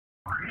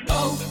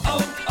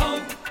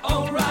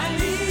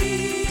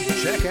O'Reilly.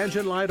 Check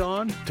engine light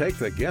on? Take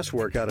the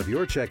guesswork out of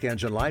your check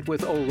engine light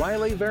with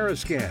O'Reilly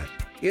Veriscan.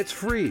 It's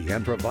free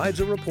and provides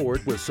a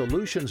report with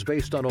solutions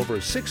based on over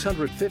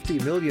 650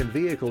 million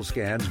vehicle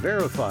scans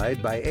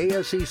verified by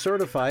ASE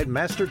certified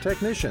master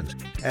technicians.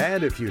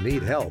 And if you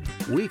need help,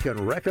 we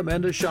can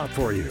recommend a shop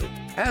for you.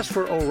 Ask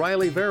for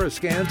O'Reilly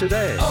Veriscan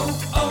today.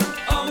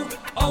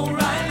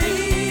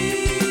 O'Reilly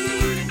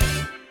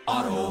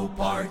Auto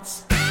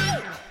Parts.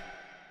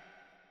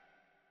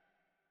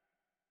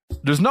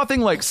 There's nothing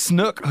like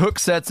snook hook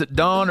sets at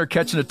dawn or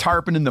catching a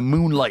tarpon in the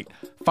moonlight.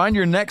 Find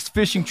your next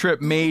fishing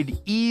trip made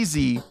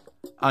easy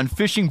on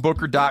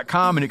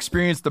fishingbooker.com and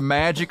experience the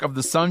magic of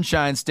the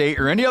Sunshine State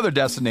or any other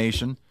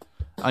destination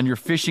on your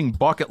fishing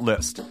bucket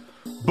list.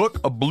 Book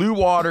a blue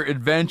water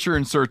adventure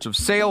in search of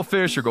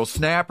sailfish or go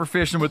snapper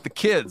fishing with the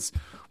kids.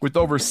 With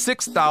over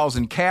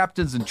 6,000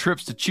 captains and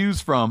trips to choose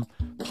from,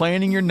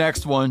 planning your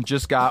next one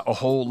just got a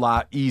whole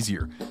lot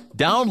easier.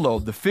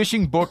 Download the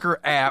Fishing Booker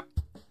app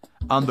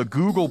on the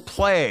Google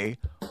Play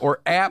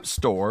or App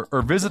Store,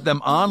 or visit them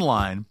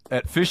online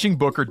at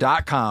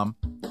fishingbooker.com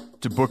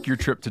to book your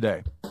trip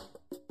today.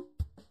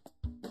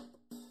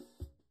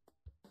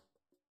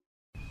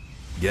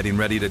 Getting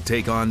ready to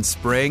take on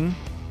spring?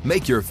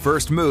 Make your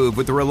first move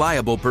with the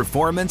reliable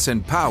performance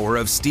and power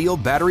of Steel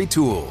battery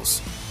tools.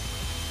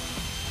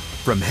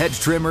 From hedge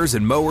trimmers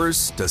and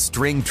mowers to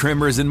string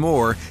trimmers and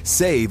more,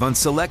 save on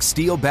select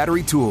Steel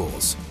battery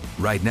tools.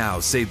 Right now,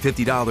 save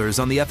 $50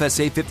 on the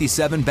FSA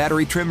 57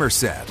 battery trimmer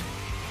set.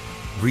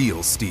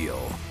 Real Steel.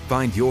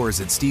 Find yours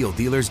at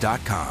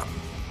steeldealers.com.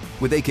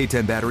 With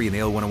AK-10 battery and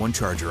AL101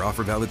 charger,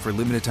 offer valid for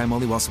limited time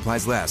only while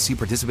supplies last. See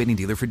participating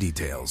dealer for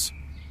details.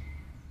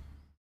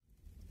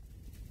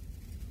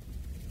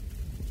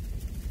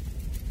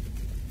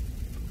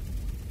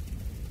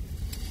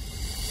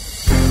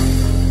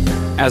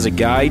 As a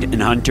guide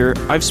and hunter,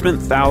 I've spent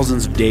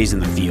thousands of days in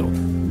the field.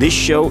 This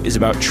show is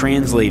about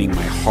translating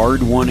my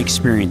hard-won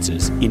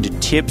experiences into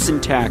tips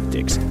and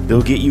tactics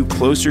that'll get you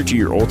closer to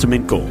your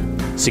ultimate goal,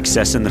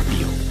 success in the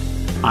field.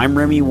 I'm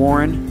Remy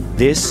Warren.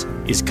 This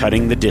is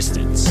Cutting the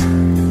Distance.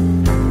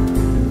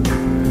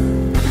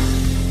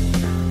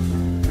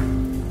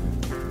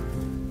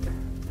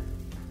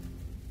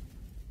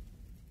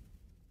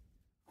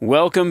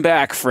 Welcome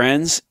back,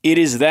 friends. It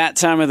is that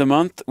time of the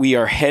month. We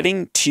are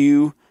heading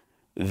to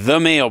the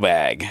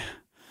mailbag.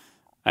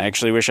 I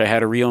actually wish I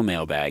had a real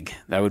mailbag.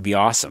 That would be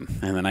awesome.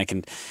 And then I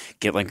can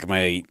get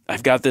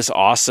I've got this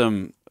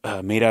awesome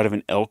made out of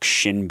an elk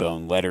shin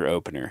bone letter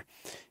opener.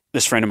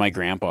 This friend of my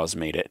grandpa's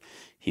made it.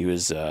 He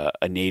was a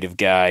native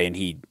guy, and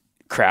he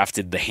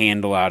crafted the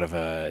handle out of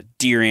a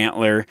deer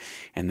antler,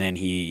 and then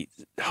he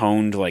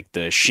honed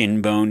the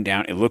shin bone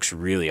down. It looks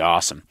really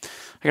awesome.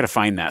 I got to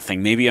find that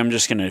thing. Maybe I'm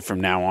just going to,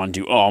 from now on,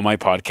 do all my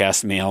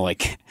podcast mail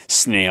like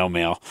snail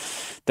mail.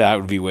 That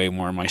would be way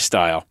more my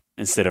style,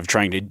 instead of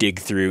trying to dig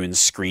through and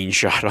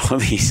screenshot all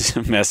these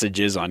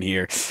messages on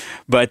here.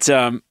 But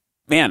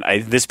man,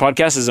 this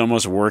podcast is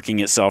almost working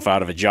itself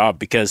out of a job,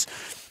 because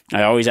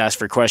I always ask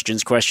for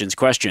questions.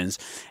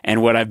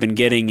 And what I've been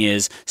getting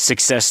is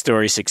success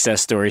story,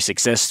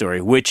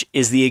 which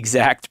is the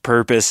exact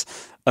purpose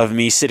of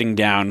me sitting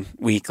down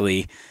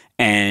weekly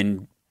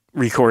and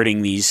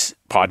recording these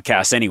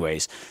podcasts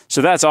anyways.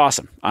 So that's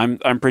awesome.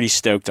 I'm pretty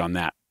stoked on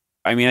that.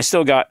 I mean, I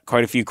still got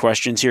quite a few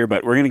questions here,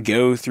 but we're going to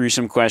go through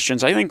some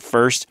questions. I think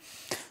first,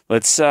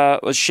 let's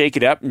shake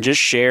it up and just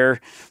share.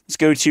 Let's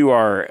go to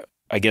our,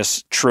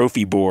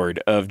 trophy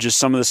board of just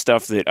some of the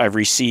stuff that I've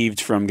received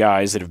from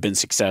guys that have been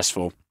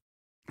successful.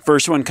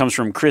 First one comes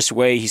from Chris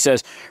Way. He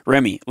says,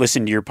 Remy,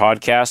 listen to your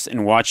podcast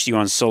and watched you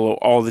on Solo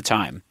all the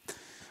time.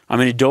 I'm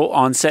an adult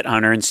onset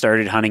hunter and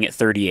started hunting at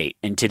 38.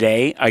 And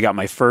today I got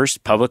my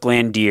first public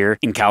land deer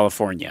in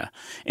California,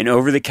 an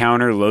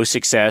over-the-counter,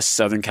 low-success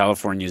Southern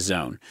California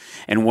zone.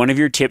 And one of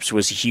your tips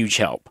was a huge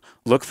help.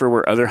 Look for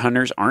where other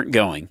hunters aren't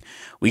going.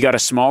 We got a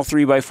small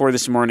 3x4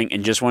 this morning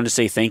and just wanted to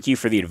say thank you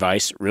for the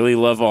advice. Really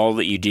love all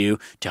that you do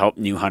to help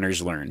new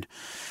hunters learn.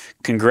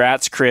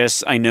 Congrats,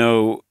 Chris. I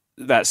know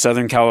that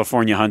Southern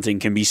California hunting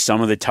can be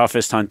some of the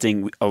toughest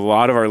hunting. A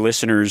lot of our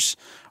listeners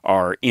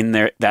are in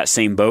that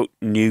same boat,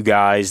 new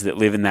guys that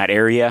live in that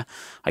area.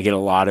 I get a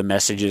lot of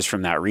messages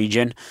from that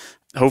region.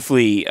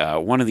 Hopefully,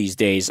 one of these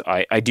days,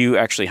 I do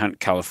actually hunt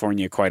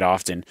California quite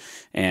often,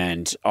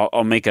 and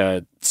I'll make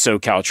a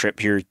SoCal trip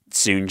here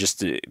soon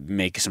just to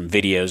make some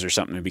videos or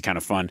something. It'd be kind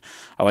of fun.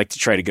 I like to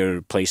try to go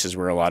to places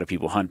where a lot of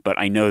people hunt, but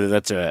I know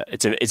that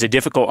it's a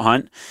difficult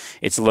hunt.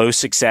 It's low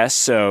success,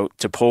 so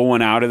to pull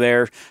one out of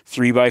there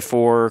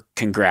 3x4,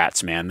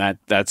 congrats, man.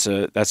 That's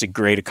a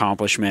great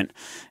accomplishment,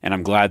 and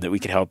I'm glad that we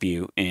could help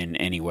you in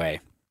any way.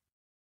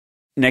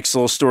 Next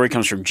little story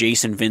comes from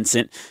Jason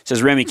Vincent. It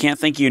says, Remy, can't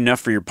thank you enough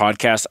for your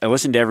podcast. I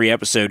listened to every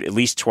episode at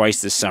least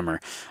twice this summer.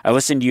 I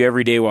listened to you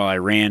every day while I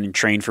ran and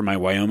trained for my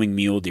Wyoming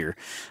mule deer.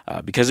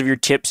 Because of your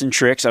tips and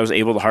tricks, I was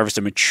able to harvest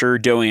a mature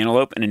doe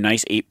antelope and a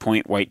nice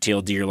 8-point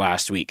whitetail deer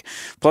last week.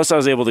 Plus, I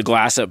was able to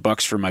glass up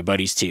bucks for my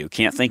buddies too.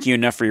 Can't thank you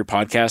enough for your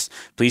podcast.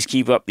 Please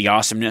keep up the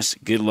awesomeness.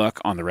 Good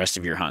luck on the rest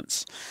of your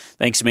hunts.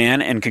 Thanks,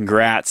 man, and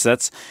congrats.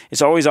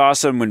 It's always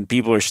awesome when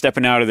people are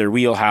stepping out of their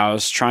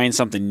wheelhouse, trying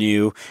something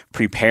new,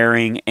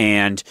 preparing,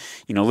 and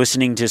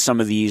listening to some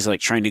of these, like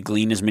trying to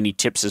glean as many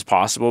tips as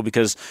possible.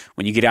 Because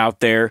when you get out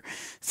there,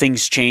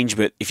 things change.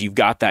 But if you've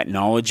got that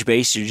knowledge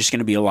base, you're just going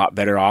to be a lot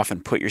better off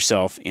and put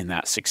yourself in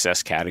that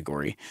success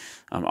category.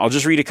 I'll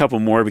just read a couple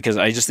more because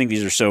I just think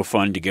these are so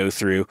fun to go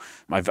through.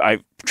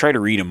 I try to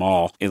read them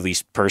all, at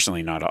least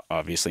personally,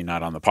 obviously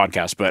not on the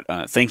podcast.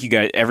 But thank you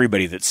guys,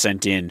 everybody that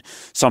sent in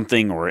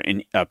something or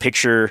a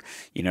picture.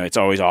 It's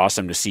always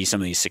awesome to see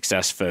some of these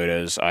success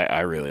photos.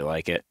 I really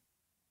like it.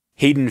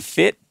 Hayden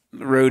Fitt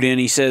wrote in.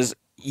 He says,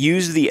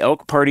 use the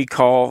elk party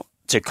call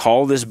to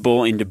call this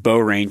bull into bow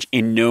range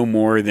in no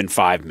more than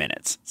 5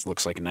 minutes. This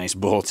looks like a nice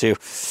bull too.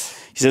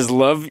 He says,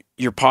 love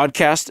your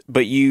podcast,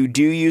 but you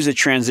do use a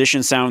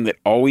transition sound that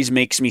always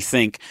makes me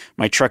think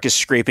my truck is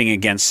scraping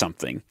against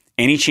something.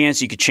 Any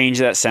chance you could change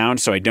that sound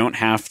so I don't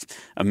have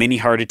a mini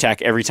heart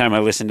attack every time I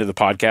listen to the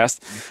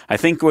podcast? I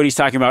think what he's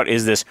talking about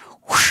is this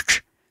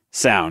whoosh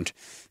sound.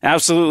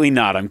 Absolutely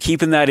not. I'm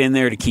keeping that in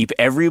there to keep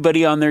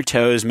everybody on their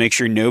toes, make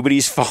sure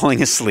nobody's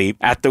falling asleep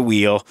at the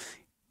wheel.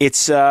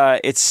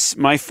 It's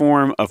my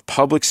form of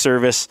public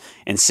service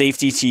and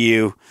safety to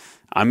you.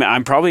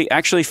 I'm probably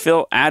actually,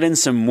 Phil, add in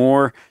some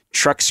more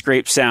truck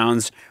scrape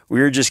sounds.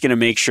 We're just going to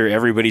make sure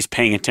everybody's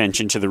paying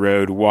attention to the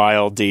road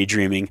while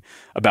daydreaming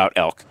about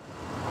elk.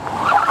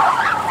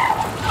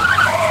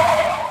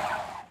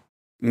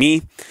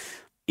 Me,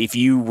 if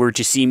you were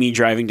to see me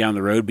driving down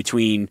the road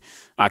between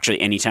actually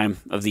any time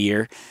of the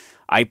year,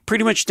 I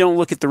pretty much don't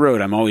look at the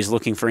road. I'm always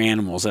looking for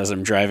animals as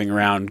I'm driving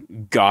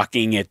around,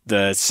 gawking at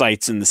the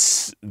sights and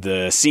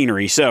the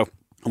scenery. So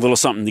a little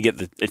something to get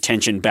the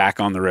attention back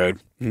on the road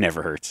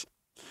never hurts.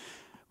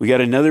 We got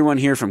another one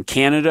here from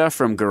Canada,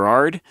 from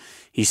Gerard.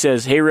 He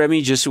says, hey,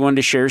 Remy, just wanted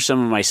to share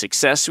some of my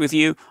success with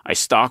you. I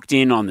stalked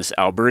in on this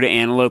Alberta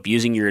antelope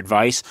using your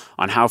advice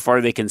on how far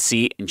they can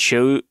see and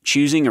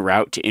choosing a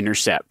route to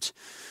intercept.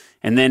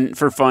 And then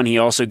for fun, he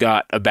also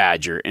got a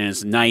badger, and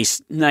it's nice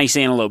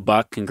antelope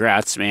buck.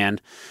 Congrats, man.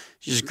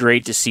 It's just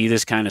great to see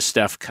this kind of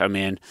stuff come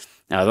in.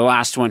 Now, the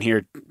last one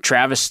here,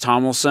 Travis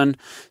Tomlinson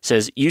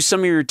says, use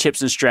some of your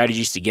tips and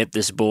strategies to get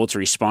this bull to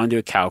respond to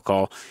a cow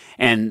call,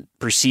 and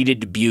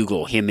proceeded to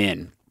bugle him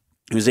in.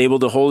 He was able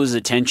to hold his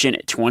attention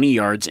at 20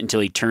 yards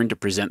until he turned to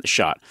present the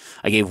shot.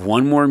 I gave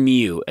one more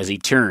mew as he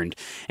turned,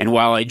 and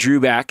while I drew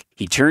back,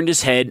 he turned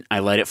his head. I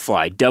let it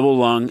fly. Double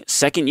lung,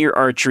 second-year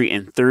archery,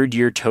 and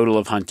third-year total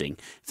of hunting.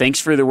 Thanks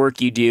for the work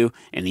you do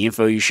and the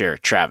info you share.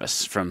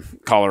 Travis from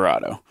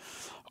Colorado.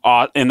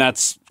 And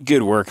that's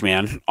good work,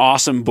 man.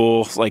 Awesome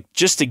bull. Like,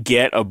 just to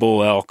get a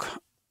bull elk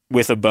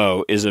with a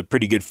bow is a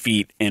pretty good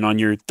feat. And on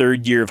your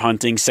third year of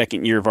hunting,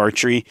 second year of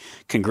archery,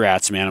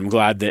 congrats, man. I'm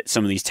glad that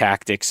some of these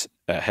tactics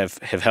have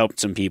helped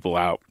some people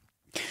out.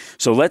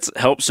 So let's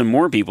help some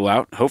more people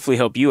out, hopefully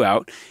help you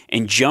out,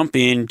 and jump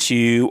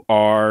into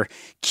our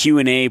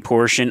Q&A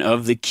portion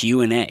of the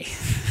Q&A.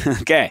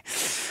 Okay.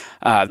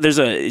 There's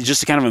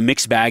just a kind of a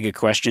mixed bag of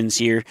questions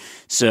here.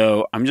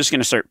 So I'm just going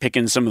to start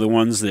picking some of the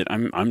ones that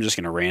I'm just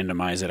going to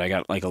randomize it. I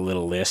got like a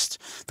little list.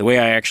 The way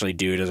I actually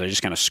do it is I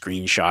just kind of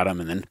screenshot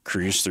them and then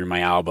cruise through my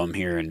album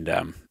here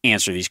and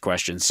answer these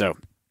questions. So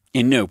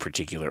in no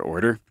particular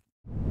order.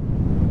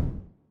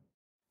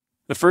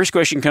 The first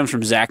question comes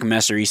from Zach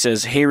Messer. He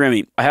says, hey,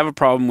 Remy, I have a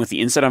problem with the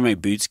inside of my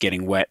boots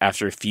getting wet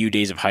after a few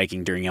days of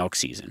hiking during elk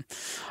season.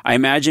 I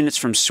imagine it's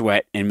from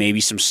sweat and maybe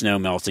some snow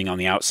melting on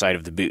the outside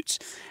of the boots.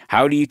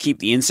 How do you keep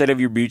the inside of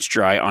your boots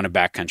dry on a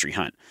backcountry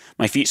hunt?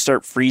 My feet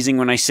start freezing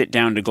when I sit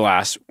down to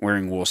glass,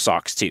 wearing wool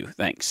socks too.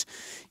 Thanks.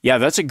 Yeah,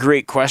 that's a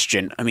great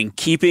question. I mean,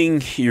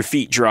 keeping your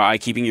feet dry,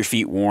 keeping your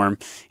feet warm,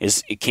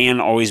 it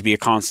can always be a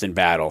constant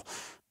battle.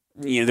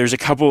 There's a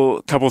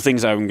couple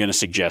things I'm going to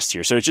suggest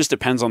here. So it just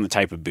depends on the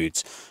type of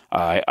boots.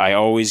 I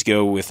always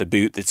go with a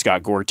boot that's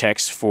got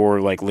Gore-Tex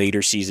for like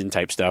later season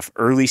type stuff.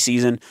 Early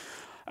season,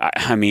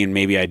 I mean,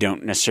 maybe I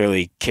don't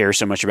necessarily care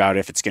so much about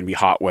if it's going to be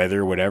hot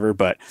weather or whatever,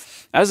 but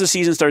as the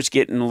season starts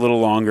getting a little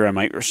longer, I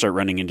might start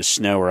running into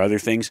snow or other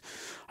things.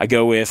 I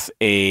go with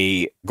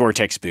a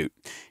Gore-Tex boot.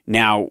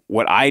 Now,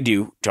 what I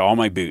do to all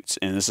my boots,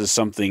 and this is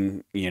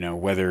something,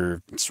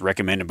 whether it's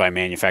recommended by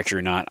manufacturer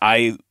or not,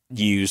 I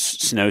use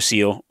Snow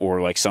Seal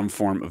or like some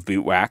form of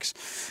boot wax.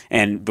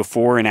 And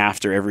before and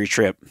after every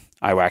trip,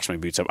 I wax my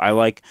boots up. I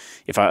like,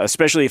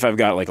 especially if I've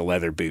got like a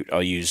leather boot,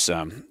 I'll use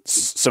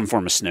some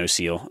form of Snow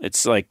Seal.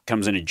 It's like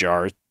comes in a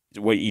jar.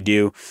 What you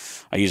do,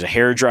 I use a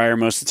hair dryer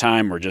most of the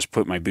time, or just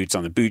put my boots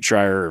on the boot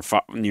dryer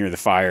or near the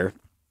fire,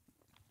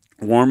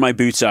 warm my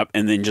boots up,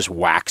 and then just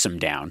wax them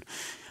down.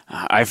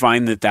 I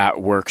find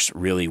that works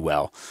really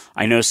well.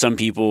 I know some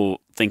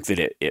people think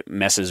that it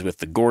messes with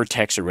the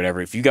Gore-Tex or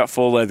whatever. If you got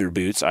full leather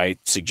boots, I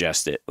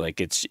suggest it.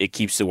 Like it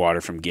keeps the water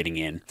from getting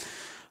in.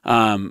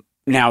 Now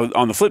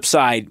on the flip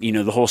side,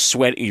 the whole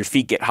sweat, your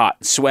feet get hot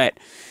and sweat.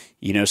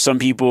 Some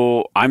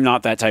people, I'm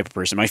not that type of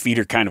person. My feet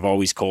are kind of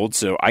always cold,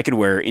 so I could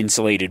wear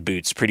insulated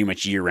boots pretty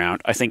much year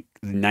round. I think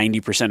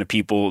 90% of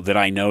people that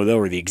I know, though,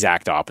 are the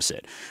exact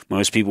opposite.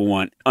 Most people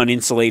want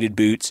uninsulated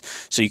boots,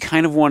 so you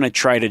kind of want to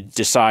try to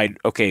decide,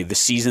 okay, the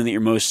season that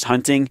you're most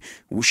hunting,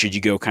 should you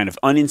go kind of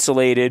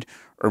uninsulated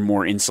or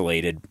more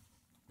insulated?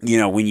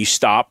 When you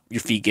stop,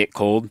 your feet get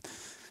cold.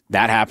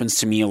 That happens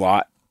to me a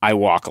lot. I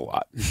walk a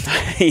lot,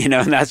 and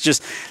that's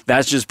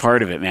just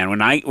part of it, man.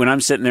 When I'm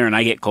sitting there and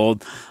I get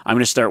cold, I'm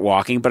going to start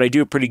walking, but I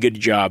do a pretty good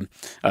job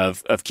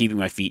of keeping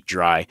my feet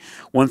dry.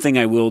 One thing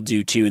I will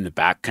do too in the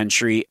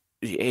backcountry,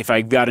 if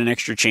I've got an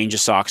extra change of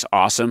socks,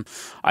 awesome.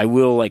 I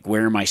will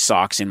wear my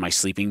socks in my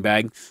sleeping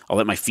bag. I'll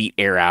let my feet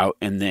air out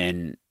and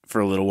then for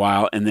a little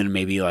while, and then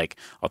maybe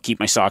I'll keep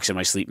my socks in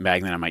my sleeping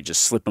bag, and then I might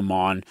just slip them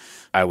on.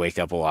 I wake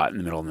up a lot in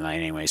the middle of the night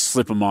anyway.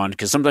 Slip them on,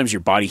 because sometimes your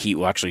body heat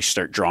will actually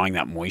start drawing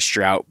that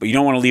moisture out, but you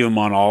don't want to leave them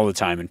on all the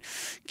time and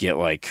get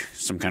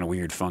some kind of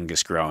weird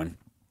fungus growing.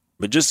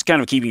 But just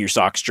kind of keeping your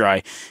socks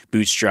dry,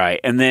 boots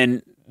dry. And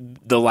then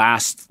the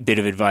last bit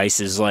of advice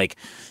is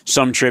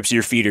some trips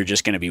your feet are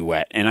just going to be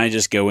wet, and I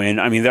just go in.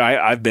 I mean,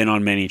 I've been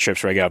on many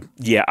trips where I go,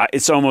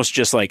 it's almost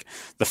just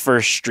the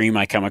first stream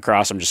I come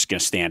across, I'm just going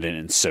to stand in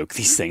and soak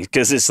these things,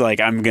 because it's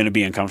I'm going to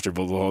be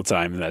uncomfortable the whole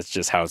time, and that's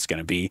just how it's going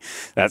to be.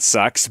 That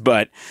sucks,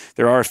 but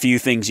there are a few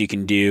things you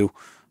can do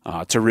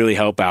to really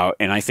help out,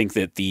 and I think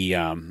that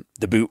the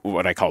boot,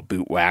 what I call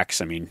boot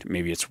wax. I mean,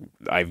 maybe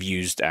I've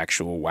used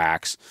actual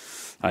wax.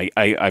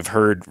 I've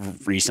heard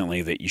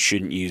recently that you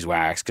shouldn't use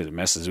wax because it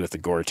messes with the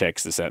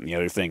Gore-Tex, this, that, and the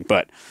other thing.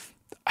 But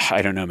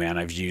I don't know, man.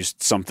 I've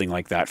used something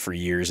like that for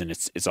years, and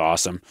it's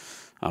awesome.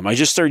 I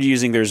just started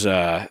using. There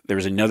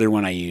was another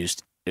one I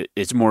used.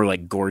 It's more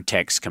like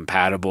Gore-Tex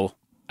compatible.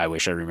 I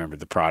wish I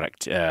remembered the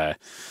product. I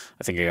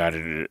think I got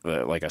it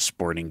at a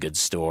sporting goods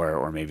store,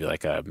 or maybe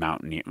a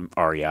Mountain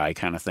REI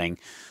kind of thing.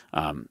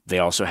 They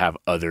also have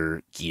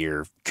other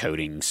gear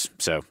coatings,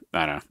 so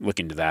I don't know. Look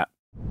into that.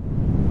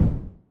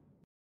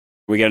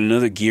 We got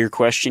another gear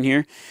question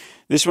here.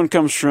 This one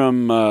comes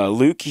from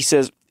Luke. He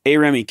says, "Hey,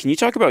 Remy, can you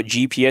talk about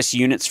GPS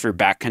units for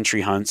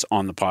backcountry hunts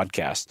on the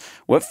podcast?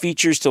 What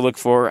features to look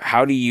for,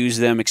 how to use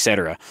them,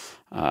 etc.?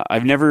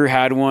 I've never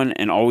had one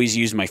and always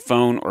used my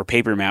phone or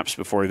paper maps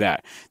before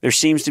that. There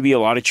seems to be a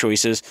lot of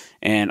choices,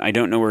 and I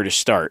don't know where to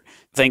start.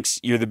 Thanks.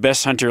 You're the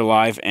best hunter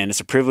alive, and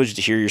it's a privilege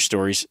to hear your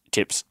stories,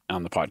 tips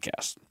on the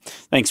podcast."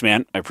 Thanks,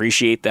 man. I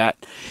appreciate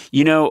that.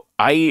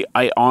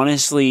 I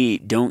honestly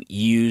don't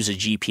use a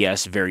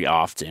GPS very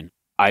often.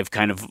 I've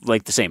kind of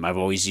the same. I've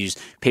always used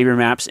paper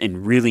maps,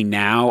 and really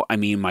now,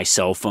 my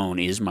cell phone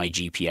is my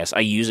GPS.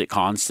 I use it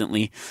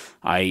constantly.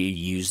 I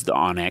use the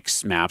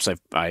Onyx maps.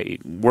 I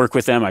work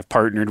with them. I've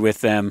partnered with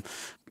them,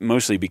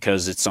 mostly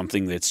because it's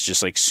something that's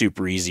just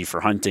super easy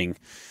for hunting.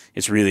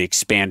 It's really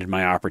expanded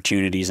my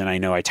opportunities, and I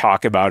know I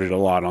talk about it a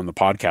lot on the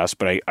podcast,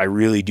 but I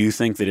really do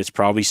think that it's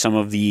probably some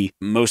of the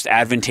most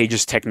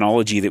advantageous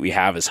technology that we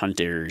have as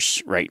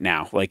hunters right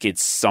now.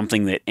 It's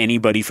something that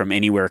anybody from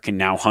anywhere can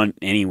now hunt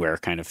anywhere,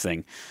 kind of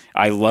thing.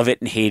 I love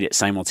it and hate it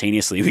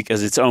simultaneously,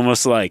 because it's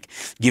almost like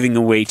giving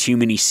away too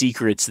many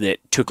secrets that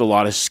took a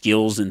lot of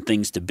skills and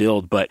things to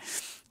build, but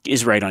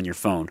is right on your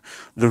phone.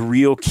 The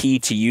real key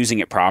to using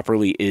it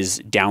properly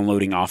is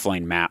downloading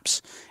offline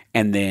maps.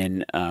 And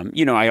then,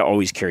 I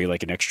always carry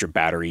an extra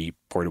battery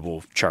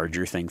portable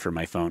charger thing for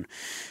my phone.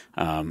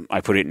 I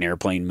put it in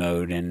airplane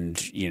mode, and,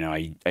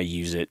 I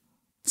use it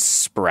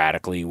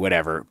sporadically,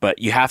 whatever. But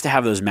you have to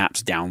have those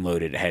maps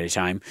downloaded ahead of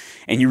time.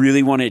 And you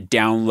really want to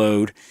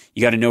download,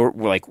 you got to know,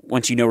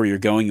 once you know where you're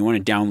going, you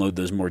want to download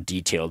those more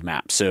detailed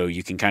maps. So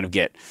you can kind of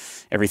get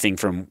everything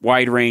from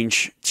wide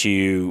range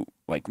to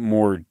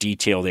more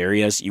detailed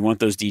areas. You want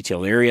those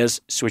detailed areas,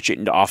 switch it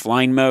into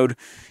offline mode,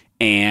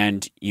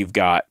 and you've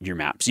got your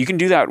maps. You can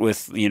do that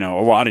with, a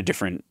lot of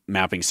different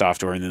mapping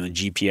software, and then the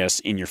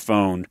GPS in your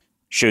phone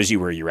shows you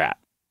where you're at.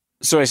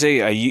 So I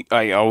say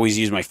I always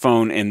use my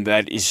phone, and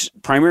that is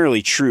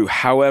primarily true.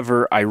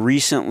 However, I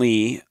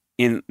recently,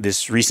 in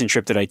this recent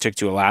trip that I took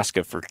to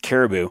Alaska for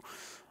caribou,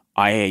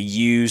 I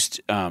used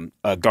a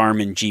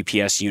Garmin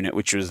GPS unit,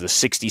 which was the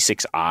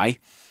 66i.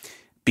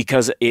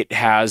 Because it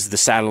has the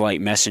satellite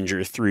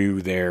messenger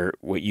through their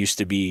what used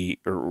to be,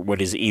 or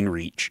what is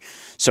inReach.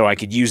 So I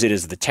could use it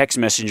as the text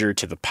messenger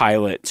to the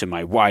pilot, to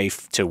my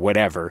wife, to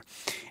whatever.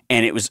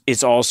 And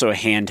it's also a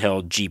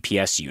handheld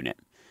GPS unit.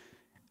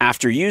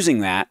 After using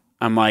that,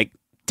 I'm like,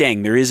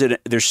 dang,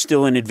 there's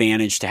still an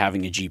advantage to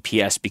having a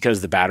GPS because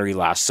the battery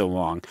lasts so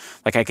long.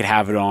 I could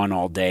have it on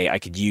all day. I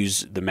could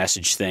use the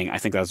message thing. I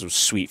think that's a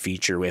sweet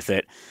feature with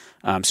it.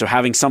 So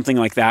having something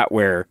like that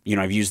where,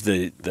 I've used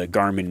the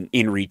Garmin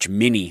inReach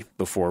Mini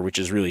before, which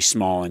is really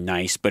small and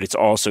nice, but it's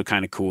also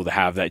kind of cool to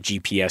have that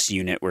GPS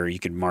unit where you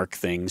can mark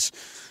things,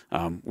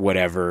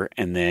 whatever,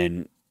 and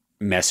then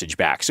message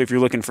back. So if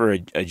you're looking for a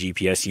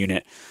GPS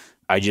unit,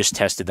 I just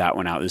tested that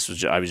one out.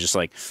 I was just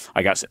like,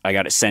 I got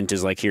it sent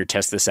as like, here,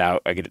 test this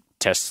out. I get to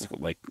test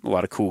like a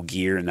lot of cool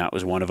gear, and that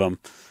was one of them.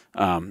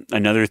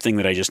 Another thing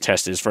that I just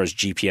tested as far as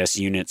GPS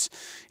units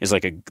is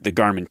like the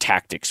Garmin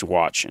Tactics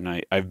watch,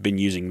 and I've been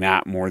using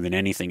that more than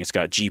anything. It's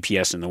got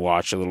GPS in the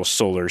watch, a little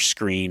solar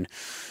screen,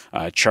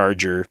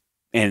 charger,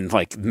 and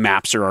like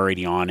maps are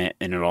already on it,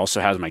 and it also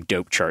has my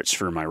dope charts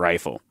for my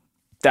rifle.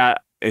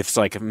 That it's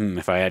like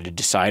if I had to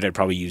decide, I'd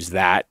probably use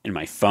that in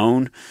my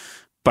phone,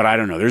 but I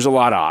don't know. There's a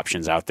lot of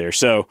options out there,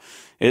 so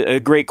a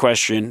great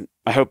question.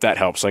 I hope that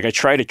helps. Like I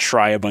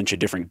try a bunch of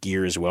different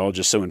gear as well,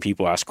 just so when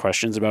people ask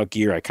questions about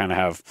gear, I kind of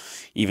have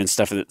even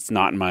stuff that's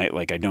not in my,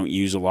 like I don't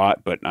use a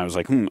lot, but I was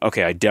like,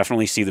 okay, I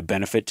definitely see the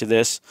benefit to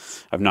this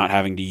of not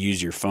having to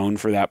use your phone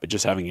for that, but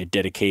just having a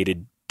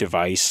dedicated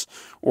device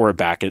or a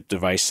backup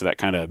device. So that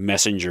kind of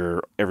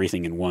messenger,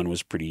 everything in one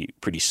was pretty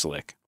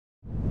slick.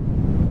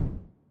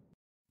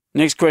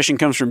 Next question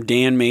comes from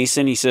Dan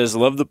Mason. He says,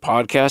 love the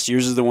podcast.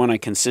 Yours is the one I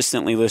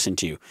consistently listen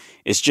to.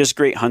 It's just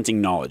great hunting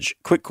knowledge.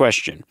 Quick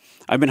question.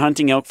 I've been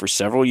hunting elk for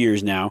several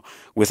years now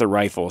with a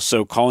rifle,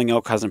 so calling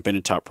elk hasn't been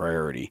a top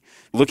priority.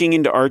 Looking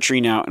into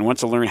archery now and want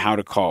to learn how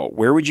to call.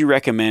 Where would you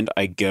recommend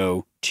I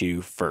go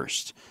to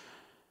first?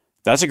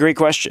 That's a great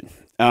question.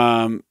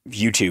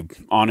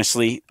 YouTube,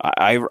 honestly.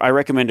 I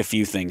recommend a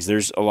few things.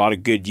 There's a lot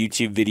of good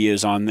YouTube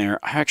videos on there.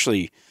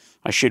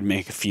 I should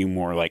make a few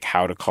more like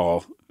how to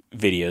call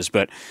videos,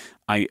 but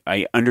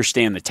I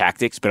understand the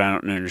tactics, but I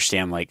don't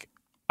understand, like,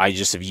 I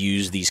just have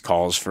used these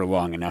calls for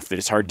long enough that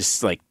it's hard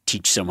to like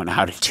teach someone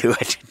how to do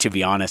it, to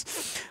be honest.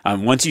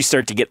 Once you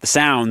start to get the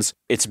sounds,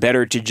 it's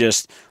better to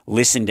just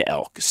listen to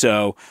elk.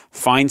 So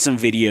find some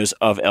videos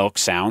of elk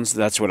sounds.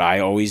 That's what I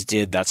always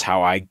did. That's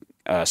how I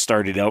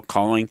started elk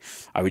calling.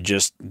 I would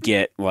just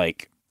get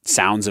like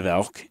sounds of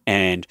elk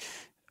and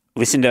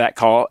listen to that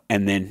call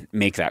and then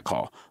make that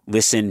call.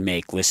 Listen,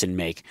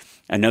 make.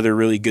 Another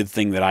really good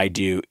thing that I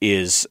do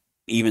is,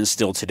 even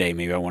still today,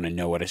 maybe I want to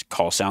know what a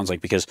call sounds like,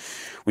 because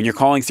when you're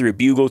calling through a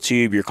bugle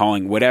tube, you're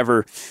calling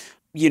whatever,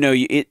 you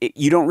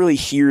don't really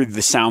hear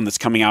the sound that's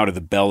coming out of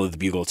the bell of the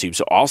bugle tube.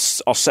 So I'll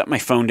set my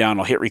phone down,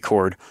 I'll hit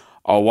record,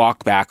 I'll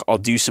walk back, I'll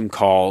do some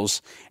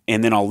calls,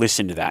 and then I'll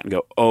listen to that and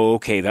go, oh,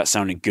 okay, that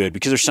sounded good.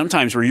 Because there's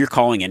sometimes where you're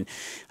calling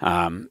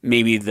and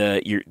maybe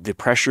the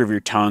pressure of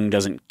your tongue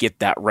doesn't get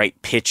that right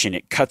pitch and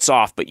it cuts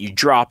off, but you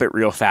drop it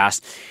real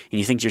fast and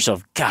you think to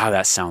yourself, God,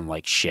 that sounded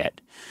like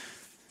shit.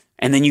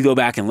 And then you go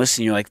back and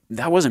listen, and you're like,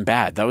 that wasn't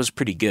bad. That was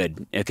pretty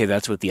good. Okay,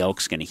 that's what the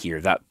elk's going to hear.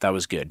 That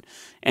was good.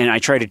 And I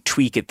try to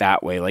tweak it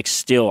that way. Like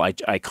still, I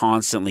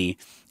constantly,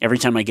 every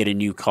time I get a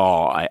new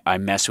call, I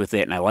mess with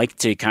it. And I like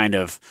to kind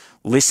of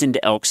listen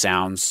to elk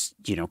sounds,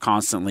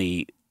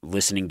 constantly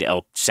listening to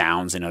elk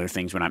sounds and other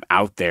things when I'm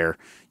out there.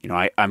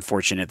 I'm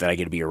fortunate that I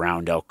get to be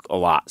around elk a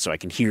lot, so I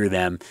can hear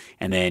them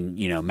and then,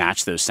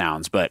 match those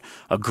sounds. But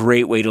a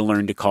great way to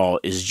learn to call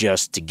is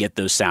just to get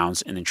those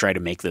sounds and then try to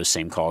make those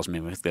same calls,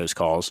 mimic those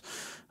calls.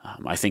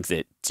 I think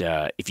that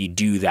if you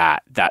do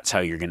that, that's how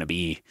you're going to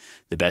be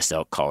the best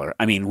elk caller.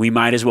 I mean, we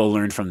might as well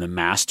learn from the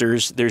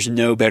masters. There's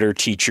no better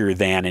teacher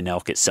than an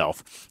elk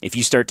itself. If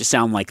you start to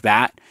sound like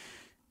that,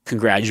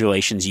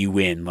 congratulations, you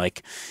win.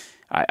 Like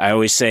I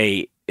always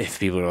say, if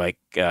people are like,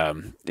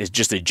 it's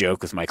just a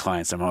joke with my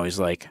clients, I'm always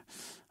like,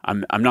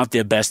 I'm not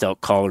the best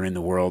elk caller in the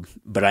world,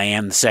 but I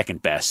am the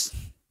second best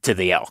to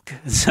the elk.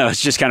 So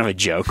it's just kind of a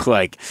joke.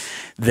 Like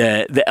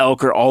the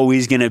elk are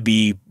always going to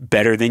be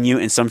better than you,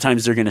 and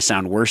sometimes they're going to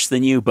sound worse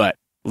than you, but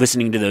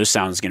listening to those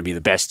sounds is going to be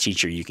the best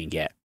teacher you can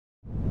get.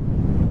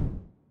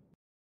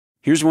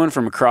 Here's one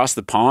from across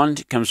the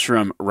pond. It comes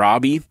from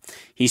Robbie.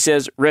 He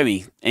says,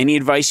 Remy, any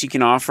advice you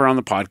can offer on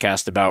the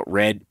podcast about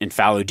red and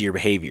fallow deer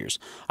behaviors?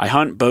 I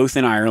hunt both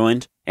in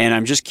Ireland, and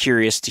I'm just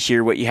curious to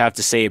hear what you have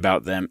to say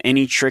about them.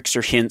 Any tricks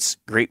or hints?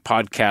 Great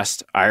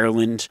podcast.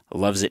 Ireland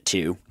loves it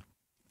too.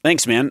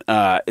 Thanks, man.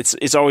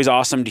 It's always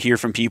awesome to hear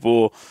from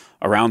people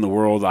around the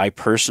world.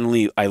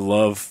 I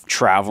love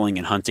traveling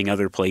and hunting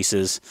other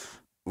places.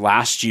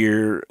 Last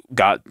year,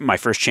 got my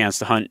first chance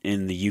to hunt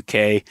in the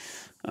UK.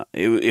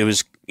 It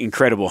was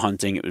incredible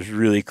hunting. It was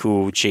really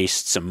cool. We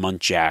chased some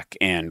muntjac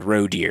and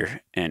roe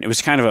deer, and it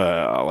was kind of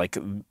a like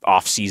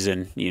off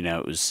season.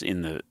 It was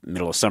in the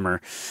middle of summer,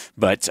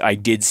 but I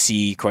did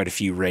see quite a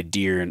few red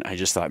deer, and I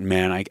just thought,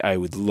 man, I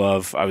would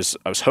love. I was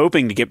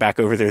hoping to get back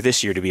over there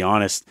this year, to be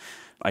honest.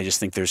 I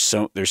just think there's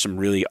some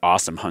really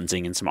awesome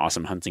hunting and some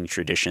awesome hunting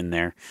tradition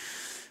there.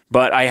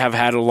 But I have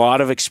had a lot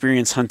of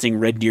experience hunting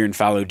red deer and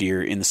fallow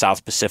deer in the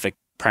South Pacific,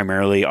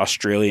 primarily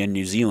Australia and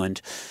New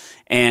Zealand.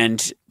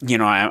 And,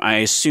 I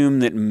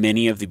assume that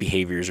many of the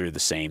behaviors are the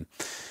same.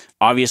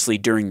 Obviously,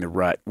 during the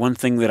rut, one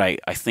thing that I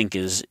think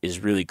is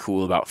really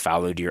cool about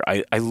fallow deer,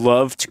 I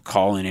love to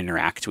call and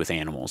interact with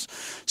animals.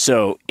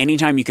 So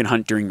anytime you can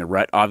hunt during the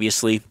rut,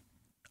 obviously,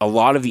 a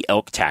lot of the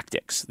elk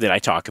tactics that I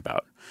talk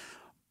about,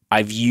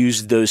 I've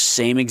used those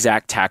same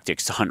exact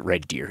tactics to hunt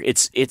red deer.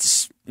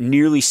 It's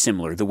nearly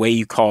similar. The way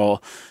you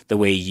call, the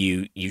way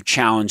you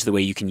challenge, the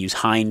way you can use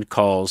hind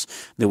calls,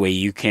 the way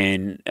you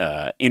can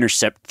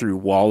intercept through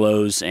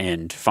wallows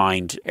and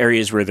find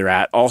areas where they're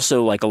at.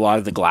 Also, like a lot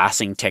of the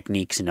glassing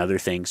techniques and other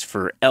things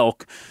for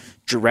elk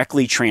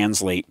directly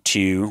translate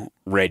to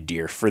red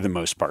deer for the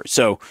most part.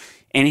 So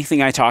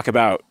anything I talk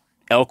about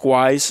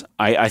elk-wise,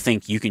 I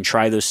think you can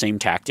try those same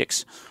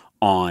tactics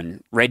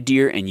on red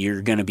deer and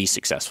you're going to be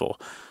successful.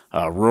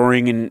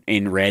 Roaring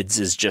in reds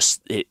is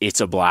just, it's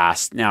a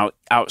blast. Now,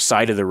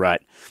 outside of the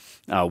rut,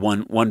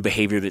 one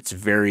behavior that's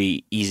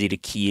very easy to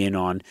key in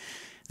on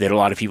that a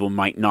lot of people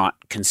might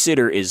not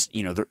consider is,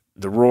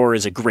 the roar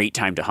is a great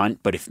time to hunt,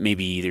 but if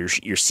maybe there's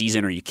your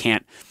season or you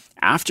can't,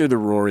 after the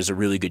roar is a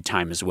really good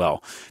time as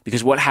well.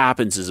 Because what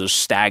happens is those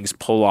stags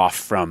pull off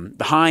from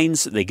the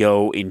hinds, they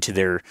go into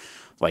their,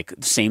 like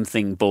the same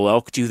thing bull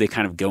elk do, they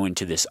kind of go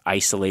into this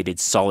isolated,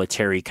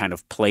 solitary kind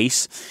of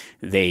place.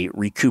 They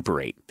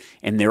recuperate,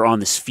 and they're on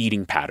this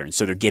feeding pattern.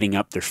 So they're getting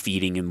up, they're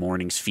feeding in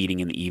mornings,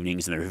 feeding in the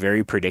evenings, and they're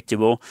very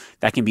predictable.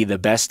 That can be the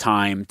best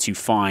time to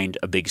find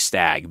a big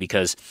stag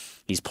because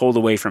he's pulled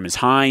away from his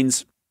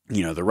hinds.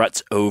 The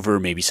rut's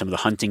over, maybe some of the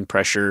hunting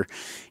pressure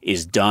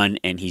is done,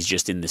 and he's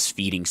just in this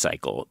feeding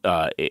cycle.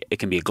 It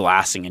can be a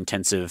glassing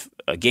intensive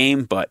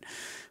game, but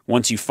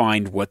once you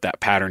find what that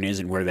pattern is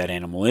and where that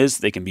animal is,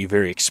 they can be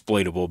very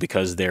exploitable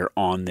because they're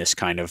on this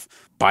kind of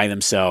by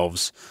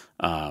themselves.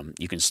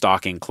 You can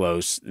stalk in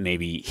close,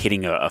 maybe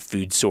hitting a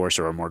food source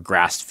or a more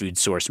grassed food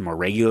source more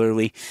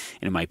regularly,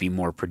 and it might be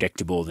more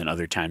predictable than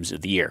other times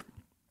of the year.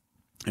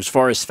 As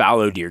far as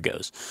fallow deer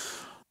goes,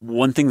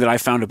 one thing that I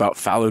found about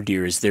fallow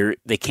deer is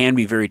they can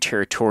be very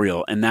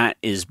territorial, and that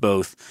is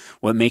both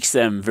what makes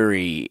them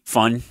very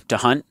fun to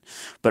hunt,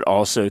 but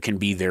also can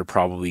be their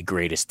probably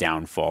greatest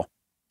downfall.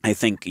 I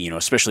think,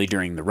 especially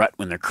during the rut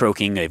when they're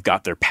croaking, they've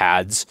got their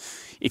pads.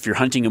 If you're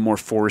hunting a more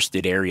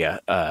forested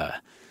area,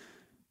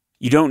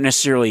 you don't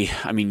necessarily,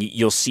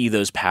 you'll see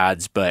those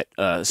pads, but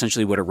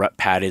essentially what a rut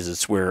pad is,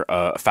 it's where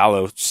a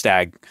fallow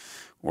stag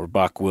or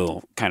buck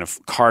will kind of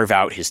carve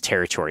out his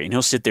territory, and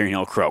he'll sit there and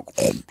he'll croak.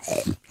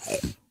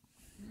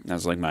 That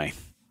was like my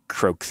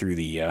croak through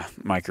the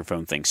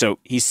microphone thing. So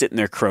he's sitting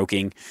there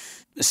croaking,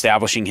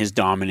 establishing his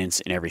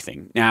dominance and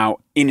everything. Now,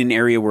 in an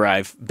area where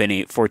I've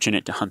been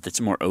fortunate to hunt that's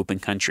more open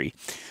country,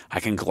 I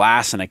can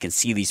glass and I can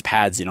see these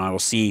pads, and I will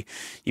see,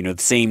 the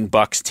same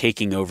bucks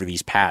taking over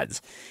these pads.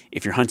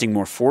 If you're hunting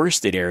more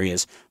forested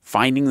areas,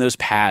 finding those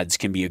pads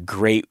can be a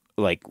great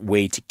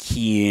way to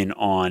key in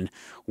on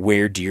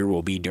where deer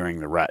will be during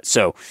the rut.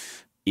 So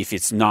if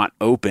it's not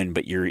open,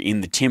 but you're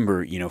in the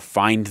timber,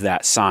 find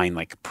that sign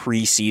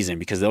pre-season,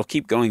 because they'll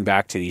keep going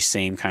back to these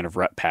same kind of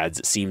rut pads,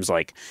 it seems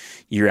like,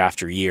 year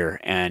after year.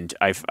 And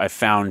I've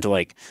found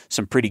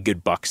some pretty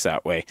good bucks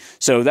that way.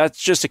 So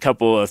that's just a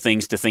couple of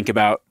things to think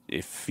about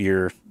if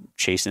you're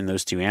chasing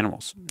those two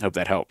animals. Hope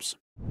that helps.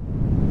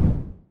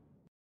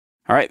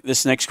 All right,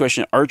 this next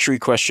question, archery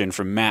question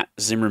from Matt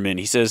Zimmerman.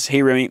 He says,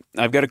 "Hey Remy,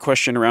 I've got a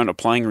question around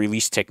applying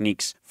release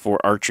techniques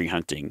for archery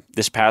hunting.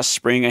 This past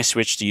spring, I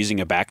switched to using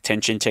a back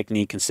tension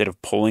technique instead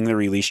of pulling the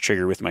release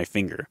trigger with my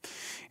finger.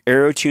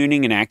 Arrow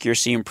tuning and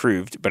accuracy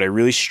improved, but I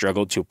really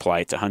struggled to apply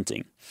it to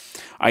hunting.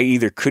 I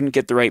either couldn't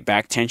get the right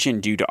back tension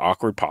due to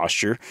awkward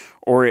posture,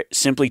 or it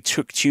simply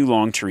took too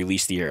long to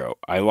release the arrow.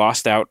 I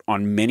lost out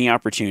on many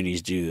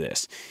opportunities due to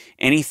this.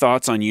 Any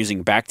thoughts on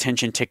using back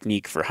tension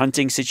technique for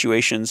hunting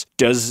situations?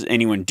 Does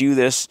anyone do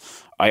this?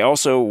 I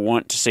also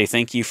want to say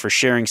thank you for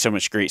sharing so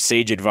much great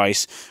sage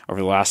advice over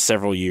the last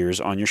several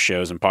years on your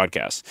shows and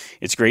podcasts.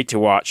 It's great to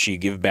watch you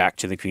give back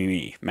to the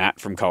community." Matt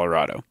from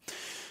Colorado.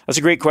 That's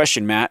a great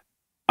question, Matt.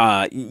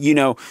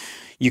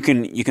 You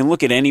can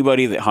look at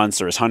anybody that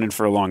hunts or has hunted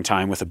for a long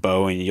time with a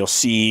bow, and you'll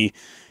see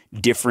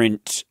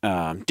different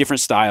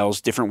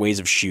styles, different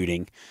ways of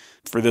shooting.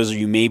 For those of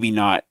you maybe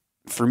not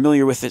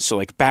familiar with it, so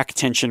back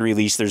tension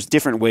release, there's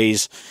different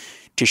ways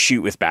to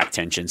shoot with back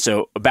tension.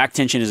 So a back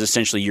tension is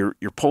essentially you're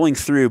pulling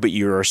through, but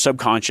you're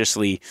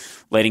subconsciously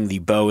letting the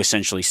bow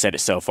essentially set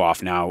itself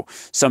off. Now,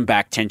 some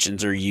back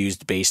tensions are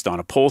used based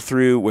on a pull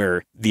through,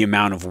 where the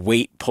amount of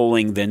weight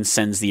pulling then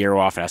sends the arrow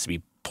off. It has to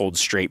be pulled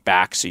straight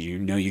back, so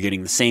you're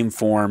getting the same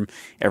form,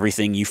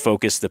 everything. You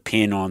focus the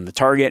pin on the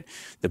target,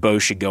 the bow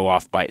should go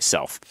off by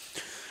itself.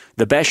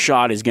 The best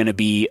shot is going to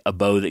be a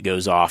bow that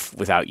goes off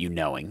without you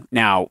knowing.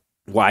 Now,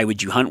 why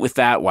would you hunt with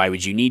that? Why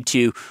would you need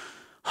to?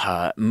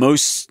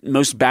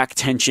 Most back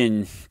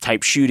tension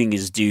type shooting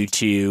is due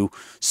to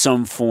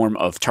some form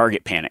of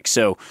target panic.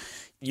 So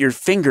your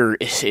finger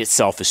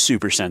itself is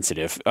super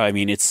sensitive.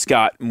 It's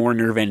got more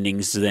nerve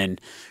endings than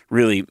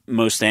really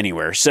most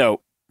anywhere.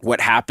 So what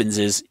happens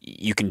is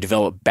you can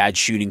develop bad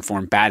shooting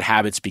form, bad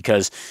habits,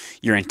 because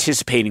you're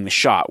anticipating the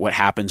shot. What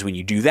happens when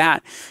you do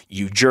that?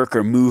 You jerk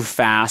or move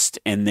fast,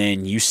 and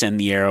then you send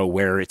the arrow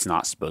where it's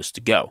not supposed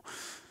to go.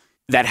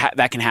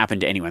 That can happen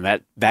to anyone.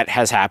 That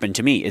has happened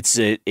to me.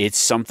 It's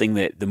something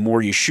that the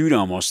more you shoot,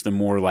 almost the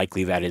more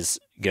likely that is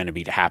going to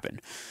be to happen.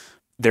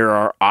 There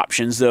are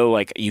options though,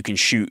 like you can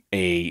shoot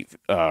a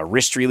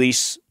wrist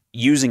release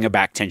using a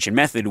back tension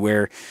method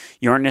where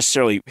you aren't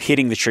necessarily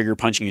hitting the trigger,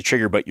 punching the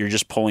trigger, but you're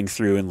just pulling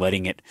through and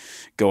letting it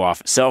go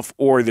off itself.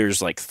 Or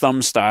there's like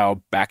thumb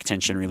style back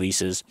tension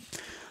releases.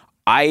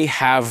 I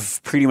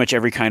have pretty much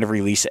every kind of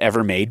release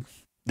ever made.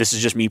 This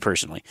is just me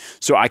personally.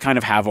 So I kind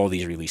of have all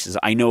these releases.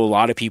 I know a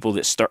lot of people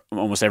that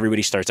almost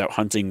everybody starts out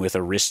hunting with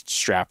a wrist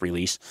strap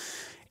release.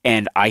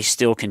 And I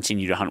still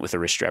continue to hunt with a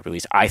wrist strap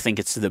release. I think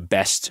it's the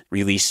best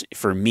release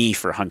for me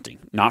for hunting,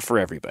 not for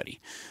everybody.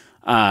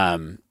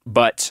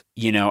 But,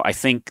 I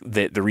think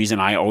that the reason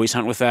I always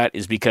hunt with that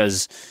is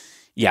because,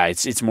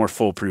 it's more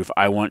foolproof.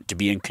 I want to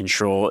be in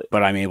control,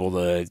 but I'm able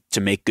to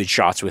make good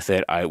shots with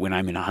it. When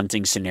I'm in a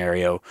hunting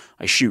scenario,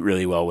 I shoot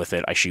really well with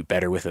it. I shoot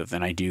better with it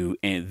than I do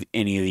in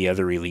any of the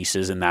other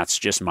releases, and that's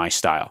just my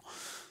style.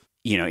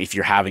 If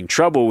you're having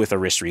trouble with a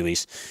wrist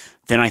release,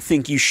 then I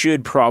think you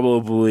should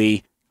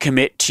probably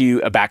commit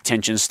to a back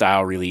tension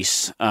style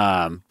release,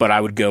 but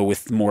I would go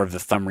with more of the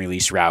thumb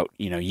release route.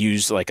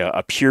 Use like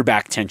a pure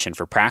back tension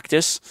for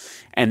practice,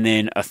 and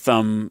then a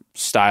thumb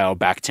style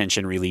back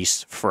tension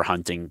release for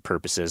hunting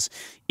purposes.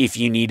 If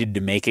you needed to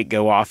make it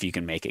go off, you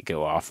can make it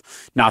go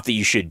off. Not that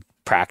you should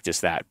practice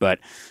that, but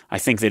I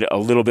think that a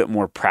little bit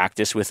more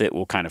practice with it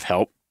will kind of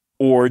help.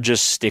 Or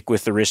just stick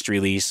with the wrist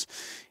release.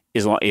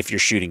 If you're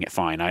shooting it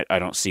fine, I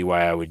don't see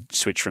why I would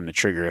switch from the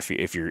trigger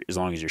if you're as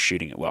long as you're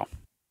shooting it well.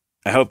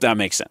 I hope that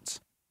makes sense,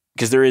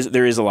 because there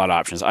is a lot of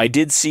options. I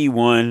did see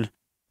one,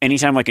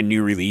 anytime like a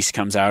new release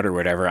comes out or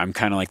whatever, I'm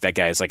kind of like that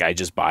guy. It's like I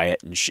just buy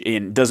it, and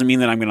it doesn't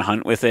mean that I'm going to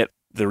hunt with it.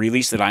 The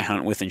release that I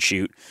hunt with and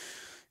shoot,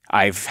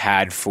 I've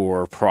had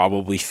for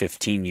probably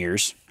 15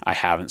 years. I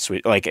haven't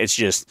switched. Like it's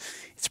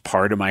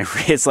part of my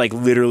wrist. It's like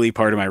literally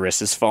part of my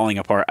wrist is falling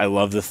apart. I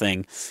love the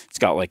thing. It's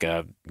got like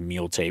a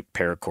mule tape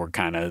paracord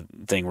kind of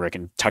thing where I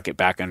can tuck it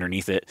back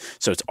underneath it.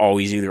 So it's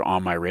always either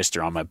on my wrist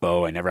or on my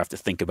bow. I never have to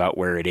think about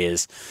where it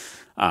is.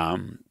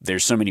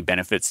 There's so many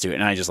benefits to it,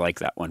 and I just like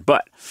that one.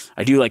 But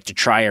I do like to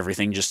try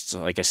everything, just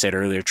like I said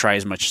earlier, try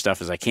as much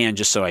stuff as I can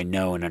just so I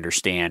know and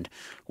understand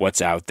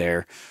what's out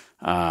there.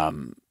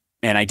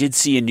 And I did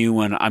see a new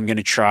one I'm going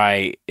to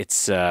try.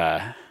 It's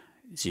I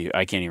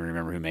can't even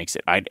remember who makes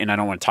it. I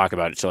don't want to talk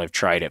about it until I've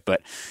tried it,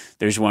 but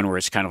there's one where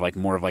it's kind of like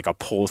more of like a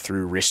pull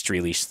through wrist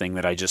release thing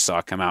that I just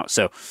saw come out.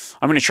 So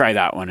I'm going to try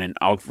that one, and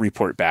I'll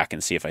report back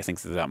and see if I think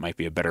that might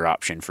be a better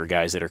option for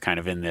guys that are kind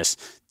of in this,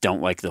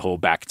 don't like the whole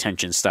back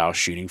tension style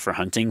shooting for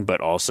hunting,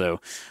 but also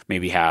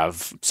maybe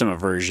have some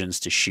aversions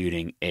to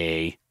shooting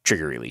a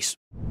trigger release.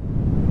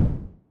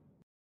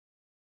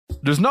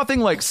 There's nothing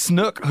like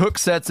snook hook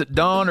sets at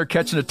dawn or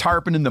catching a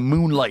tarpon in the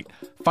moonlight.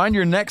 Find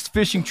your next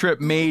fishing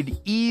trip made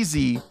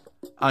easy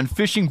on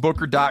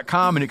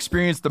fishingbooker.com and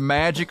experience the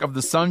magic of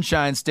the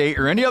Sunshine State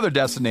or any other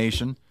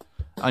destination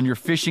on your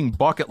fishing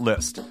bucket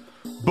list.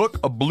 Book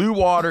a blue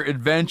water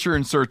adventure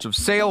in search of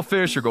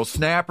sailfish or go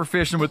snapper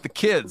fishing with the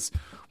kids.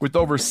 With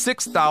over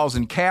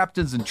 6,000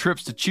 captains and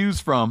trips to choose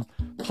from,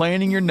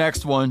 planning your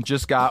next one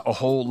just got a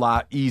whole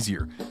lot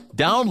easier.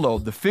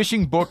 Download the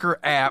Fishing Booker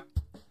app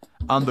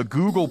on the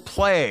Google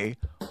Play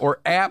or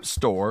App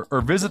Store,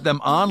 or visit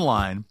them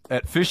online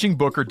at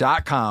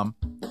fishingbooker.com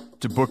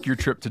to book your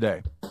trip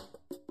today.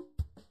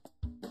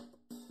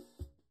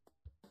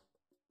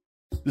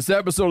 This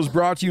episode is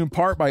brought to you in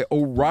part by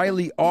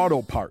O'Reilly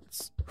Auto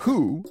Parts,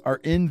 who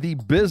are in the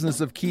business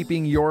of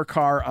keeping your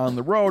car on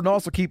the road and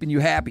also keeping you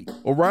happy.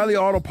 O'Reilly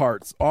Auto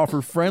Parts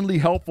offer friendly,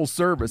 helpful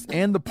service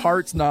and the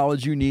parts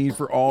knowledge you need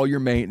for all your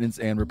maintenance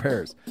and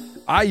repairs.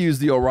 I use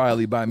the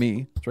O'Reilly by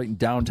me. It's right in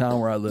downtown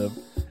where I live.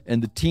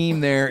 And the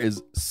team there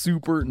is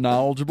super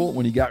knowledgeable.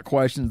 When you got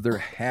questions, they're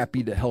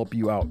happy to help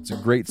you out. It's a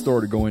great store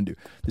to go into.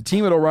 The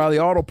team at O'Reilly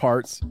Auto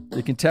Parts,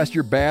 they can test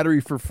your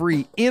battery for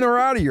free in or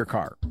out of your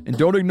car. And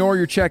don't ignore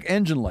your check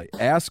engine light.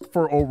 Ask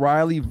for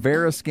O'Reilly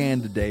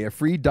VeriScan today, a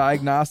free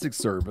diagnostic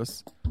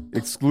service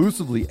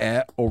exclusively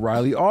at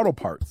O'Reilly Auto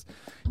Parts.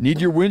 Need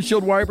your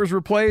windshield wipers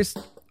replaced?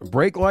 A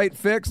brake light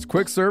fixed?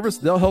 Quick service?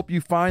 They'll help you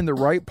find the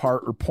right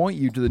part or point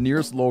you to the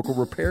nearest local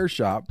repair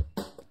shop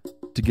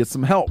to get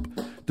some help.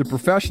 The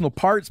professional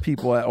parts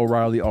people at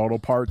O'Reilly Auto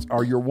Parts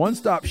are your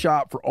one-stop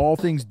shop for all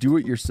things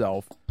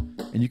do-it-yourself,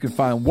 and you can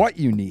find what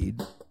you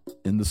need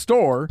in the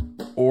store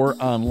or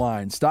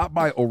online. Stop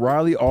by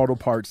O'Reilly Auto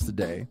Parts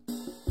today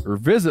or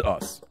visit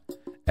us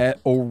at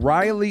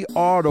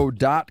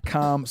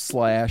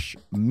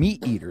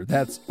O'ReillyAuto.com/meateater.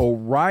 That's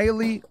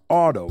O'Reilly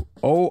Auto,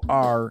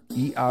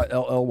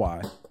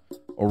 O-R-E-I-L-L-Y,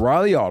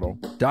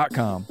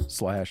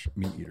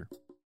 O'ReillyAuto.com/meateater.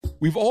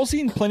 We've all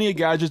seen plenty of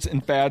gadgets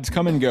and fads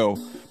come and go,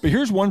 but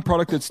here's one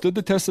product that stood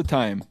the test of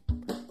time: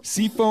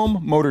 Seafoam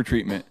Motor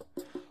Treatment.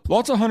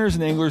 Lots of hunters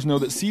and anglers know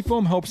that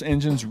Seafoam helps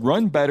engines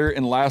run better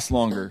and last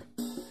longer.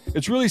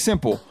 It's really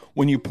simple.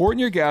 When you pour it in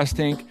your gas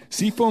tank,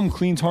 Seafoam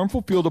cleans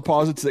harmful fuel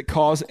deposits that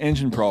cause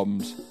engine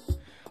problems.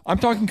 I'm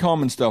talking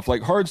common stuff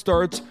like hard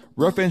starts,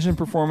 rough engine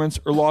performance,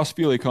 or lost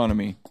fuel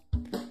economy.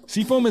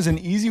 Seafoam is an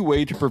easy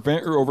way to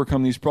prevent or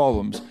overcome these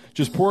problems.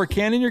 Just pour a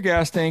can in your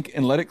gas tank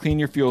and let it clean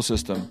your fuel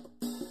system.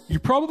 You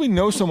probably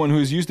know someone who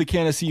has used a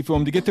can of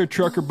Seafoam to get their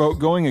truck or boat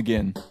going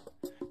again.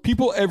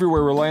 People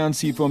everywhere rely on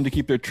Seafoam to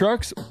keep their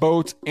trucks,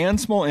 boats, and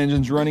small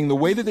engines running the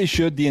way that they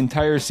should the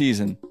entire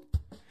season.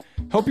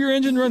 Help your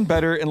engine run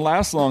better and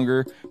last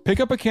longer. Pick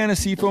up a can of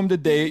Seafoam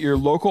today at your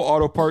local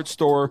auto parts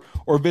store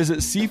or visit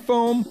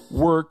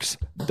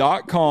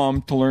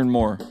seafoamworks.com to learn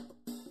more.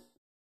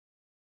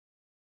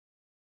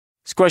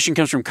 This question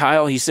comes from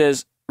Kyle. He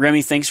says,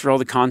 Remy, thanks for all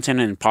the content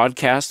and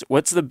podcast.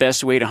 What's the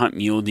best way to hunt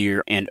mule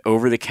deer and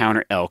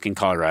over-the-counter elk in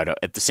Colorado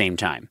at the same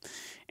time?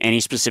 Any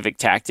specific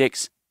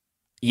tactics?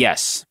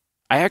 Yes.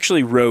 I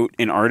actually wrote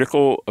an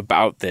article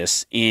about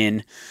this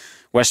in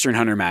Western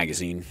Hunter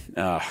magazine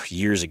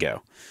years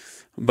ago.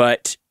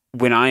 But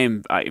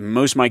when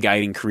most of my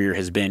guiding career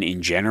has been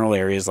in general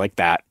areas like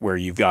that, where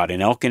you've got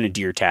an elk and a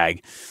deer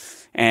tag,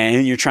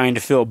 and you're trying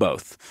to fill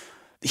both.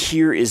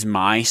 Here is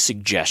my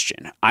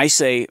suggestion.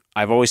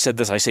 I've always said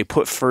this, I say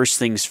put first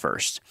things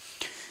first.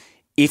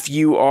 If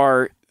you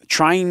are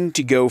trying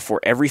to go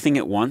for everything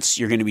at once,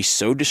 you're going to be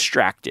so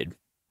distracted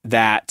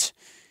that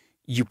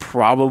you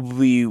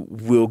probably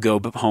will go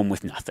home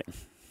with nothing.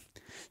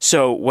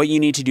 So what you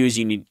need to do is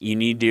you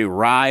need to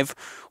arrive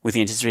with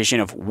the anticipation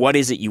of what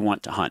is it you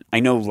want to hunt. I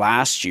know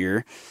last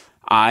year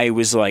I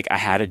was like, I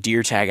had a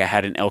deer tag, I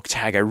had an elk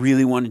tag. I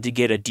really wanted to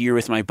get a deer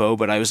with my bow,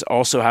 but I was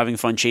also having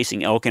fun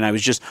chasing elk, and I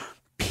was just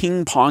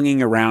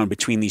ping-ponging around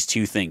between these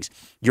two things.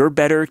 You're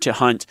better to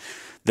hunt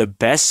the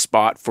best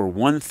spot for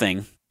one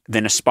thing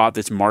than a spot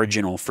that's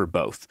marginal for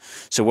both.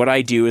 So what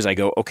I do is I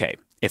go, okay,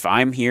 if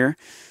I'm here,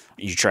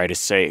 you try to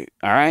say,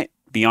 all right,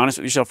 be honest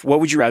with yourself. What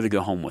would you rather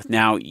go home with?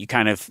 Now,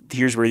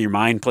 here's where your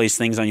mind plays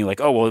things on you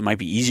like, oh, well, it might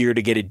be easier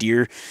to get a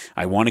deer.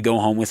 I want to go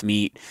home with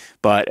meat,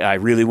 but I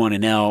really want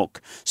an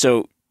elk.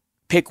 So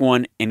pick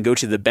one and go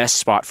to the best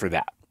spot for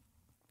that.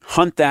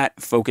 Hunt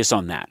that, focus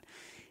on that.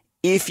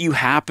 If you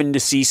happen to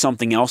see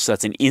something else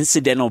that's an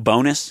incidental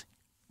bonus,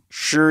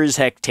 sure as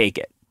heck take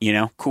it.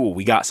 Cool,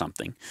 we got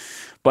something.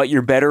 But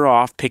you're better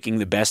off picking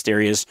the best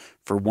areas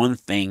for one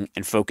thing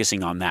and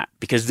focusing on that,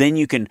 because then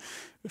you can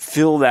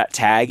fill that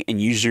tag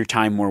and use your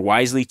time more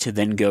wisely to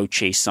then go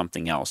chase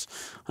something else.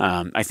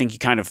 I think you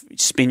kind of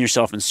spin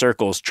yourself in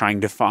circles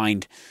trying to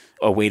find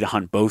a way to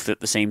hunt both at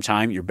the same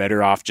time. You're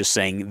better off just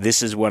saying,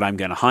 this is what I'm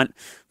going to hunt.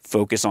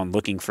 Focus on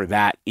looking for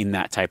that in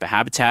that type of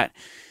habitat.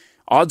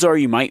 Odds are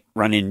you might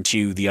run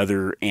into the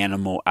other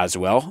animal as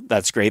well.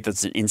 That's great.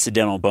 That's an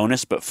incidental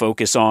bonus, but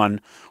focus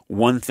on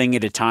one thing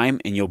at a time,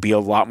 and you'll be a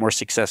lot more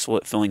successful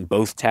at filling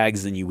both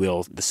tags than you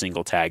will the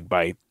single tag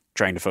by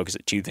trying to focus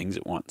at two things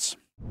at once.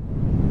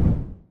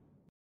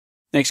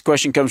 Next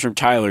question comes from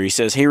Tyler. He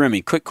says, hey,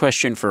 Remy, quick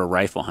question for a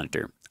rifle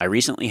hunter. I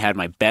recently had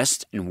my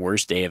best and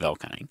worst day of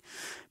elk hunting,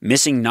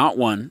 missing not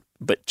one,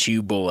 but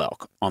 2 bull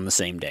elk on the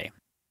same day.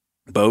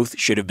 Both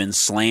should have been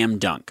slam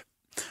dunk.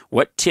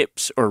 What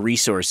tips or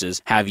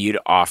resources have you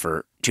to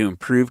offer to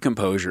improve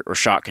composure or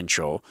shot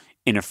control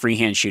in a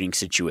freehand shooting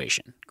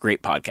situation?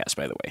 Great podcast,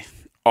 by the way.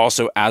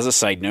 Also, as a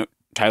side note,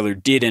 Tyler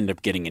did end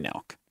up getting an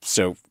elk.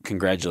 So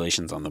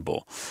congratulations on the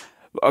bull.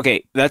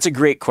 Okay, that's a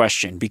great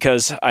question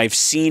because I've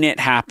seen it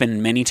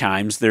happen many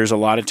times. There's a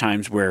lot of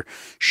times where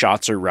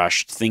shots are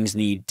rushed, things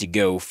need to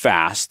go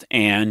fast,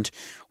 and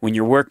when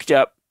you're worked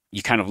up,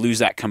 you kind of lose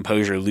that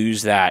composure,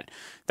 lose that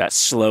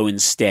slow and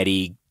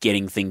steady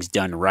getting things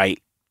done right.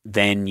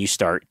 Then you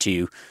start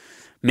to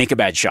make a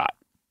bad shot.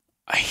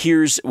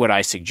 Here's what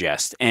I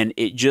suggest, and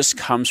it just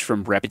comes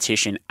from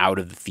repetition out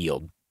of the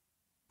field.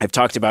 I've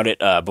talked about it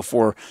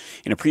before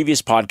in a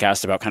previous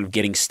podcast about kind of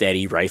getting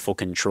steady, rifle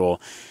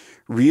control,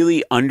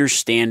 really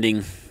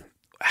understanding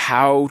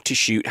how to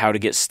shoot, how to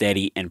get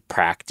steady, and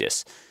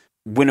practice.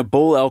 When a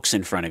bull elk's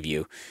in front of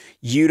you,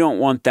 you don't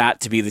want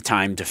that to be the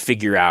time to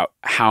figure out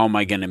how am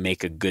I going to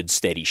make a good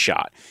steady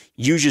shot.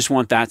 You just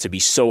want that to be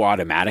so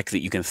automatic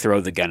that you can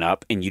throw the gun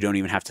up and you don't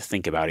even have to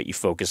think about it. You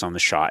focus on the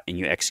shot and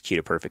you execute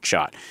a perfect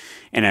shot.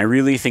 And I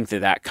really think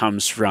that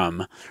comes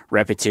from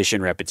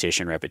repetition,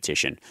 repetition,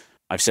 repetition.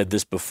 I've said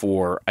this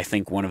before. I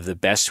think one of the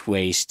best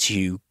ways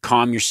to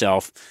calm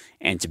yourself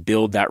and to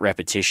build that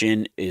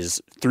repetition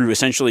is through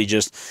essentially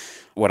just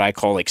what I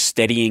call like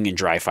steadying and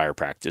dry fire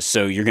practice.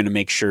 So you're going to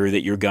make sure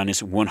that your gun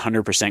is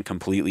 100%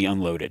 completely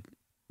unloaded.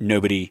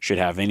 Nobody should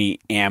have any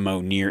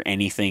ammo near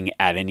anything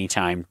at any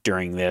time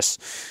during this.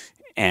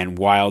 And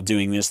while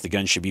doing this, the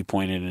gun should be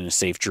pointed in a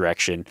safe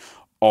direction.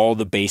 All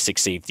the basic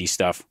safety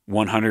stuff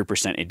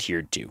 100%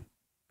 adhered to.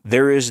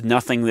 There is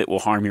nothing that will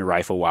harm your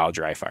rifle while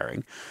dry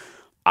firing.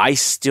 I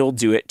still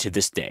do it to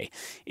this day.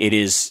 It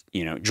is,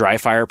 dry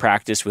fire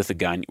practice with a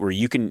gun where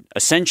you can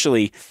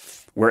essentially,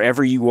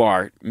 wherever you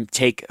are,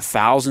 take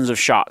thousands of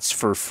shots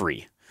for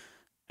free.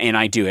 And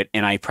I do it,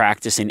 and I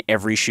practice in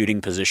every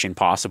shooting position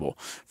possible,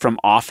 from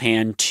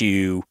offhand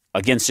to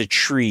against a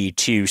tree,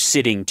 to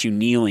sitting, to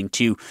kneeling,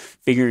 to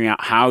figuring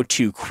out how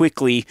to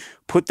quickly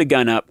put the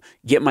gun up,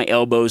 get my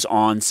elbows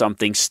on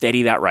something,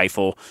 steady that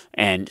rifle,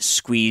 and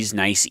squeeze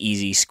nice,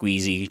 easy,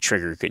 squeezy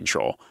trigger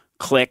control.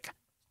 Click.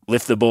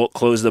 Lift the bolt,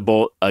 close the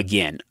bolt,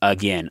 again.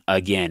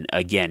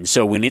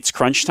 So when it's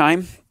crunch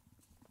time,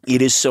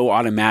 it is so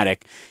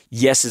automatic.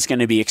 Yes, it's going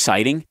to be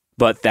exciting,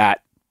 but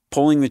that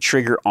pulling the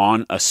trigger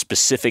on a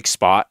specific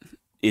spot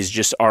is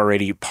just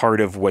already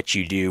part of what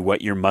you do,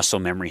 what your muscle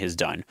memory has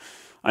done.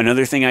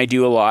 Another thing I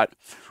do a lot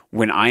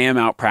when I am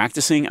out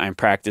practicing, I'm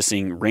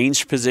practicing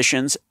range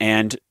positions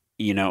and,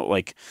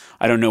 like,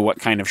 I don't know what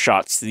kind of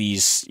shots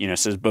these,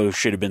 says both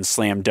should have been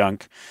slam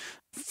dunk,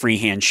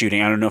 freehand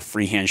shooting. I don't know if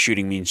freehand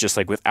shooting means just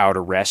like without a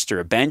rest or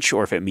a bench,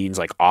 or if it means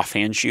like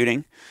offhand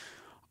shooting.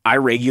 I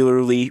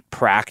regularly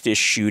practice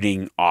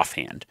shooting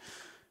offhand.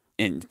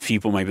 And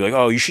people might be like,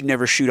 oh, you should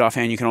never shoot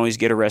offhand. You can always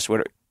get a rest.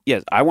 Whatever.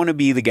 Yes, I want to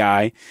be the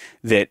guy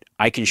that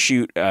I can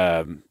shoot,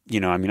 I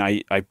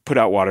put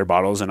out water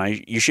bottles,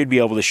 and you should be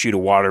able to shoot a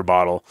water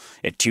bottle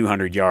at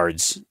 200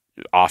 yards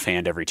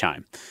offhand every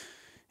time.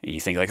 And you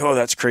think like, oh,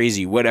 that's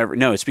crazy, whatever.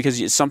 No, it's because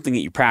it's something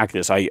that you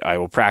practice. I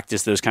will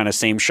practice those kind of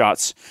same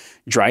shots,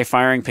 dry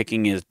firing,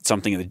 picking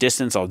something at the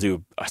distance. I'll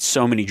do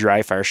so many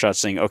dry fire shots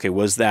saying, okay,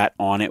 was that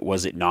on it?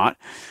 Was it not?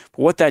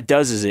 But what that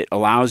does is it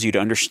allows you to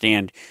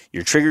understand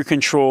your trigger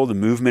control, the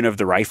movement of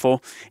the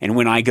rifle. And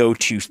when I go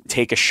to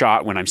take a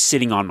shot, when I'm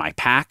sitting on my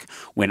pack,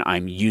 when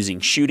I'm using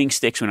shooting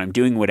sticks, when I'm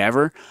doing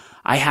whatever,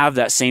 I have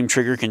that same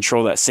trigger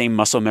control, that same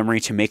muscle memory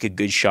to make a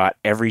good shot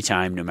every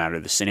time, no matter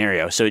the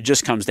scenario. So it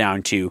just comes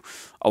down to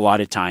a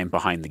lot of time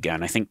behind the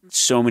gun. I think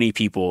so many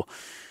people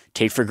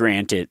take for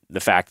granted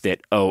the fact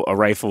that, a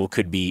rifle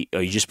could be,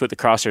 you just put the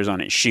crosshairs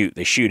on it and shoot.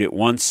 They shoot it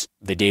once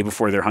the day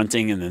before they're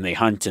hunting, and then they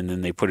hunt, and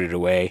then they put it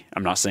away.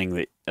 I'm not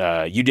saying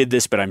that you did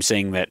this, but I'm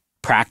saying that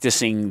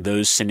practicing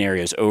those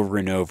scenarios over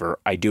and over,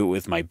 I do it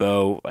with my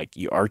bow. Like,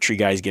 you archery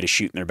guys get to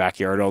shoot in their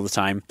backyard all the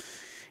time.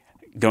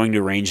 Going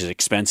to range is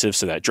expensive,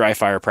 so that dry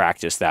fire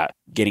practice, that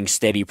getting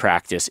steady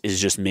practice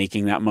is just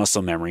making that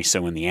muscle memory.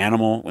 So when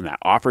that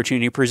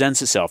opportunity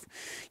presents itself,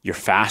 you're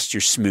fast,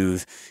 you're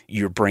smooth,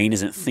 your brain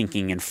isn't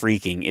thinking and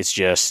freaking, it's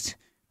just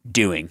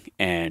doing,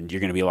 and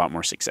you're going to be a lot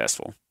more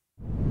successful.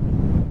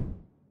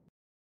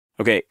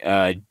 Okay,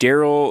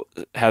 Daryl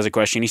has a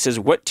question. He says,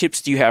 what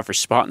tips do you have for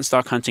spot and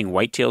stock hunting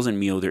whitetails and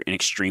mule deer in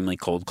extremely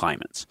cold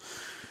climates?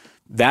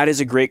 That is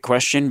a great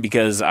question,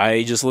 because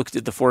I just looked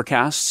at the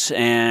forecasts,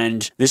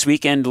 and this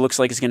weekend looks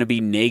like it's going to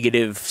be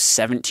negative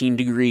 17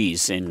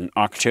 degrees in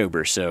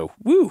October. So,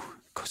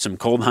 some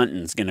cold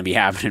hunting is going to be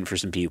happening for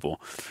some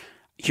people.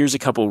 Here's a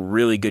couple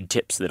really good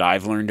tips that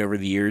I've learned over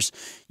the years.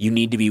 You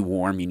need to be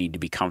warm. You need to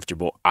be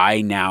comfortable.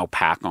 I now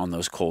pack on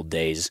those cold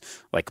days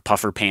like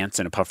puffer pants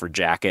and a puffer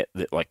jacket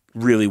that like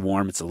really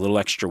warm. It's a little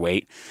extra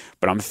weight,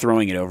 but I'm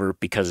throwing it over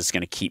because it's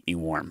going to keep me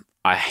warm.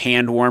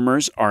 Hand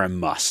warmers are a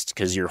must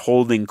because you're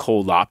holding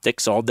cold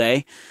optics all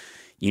day.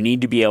 You need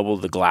to be able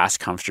to glass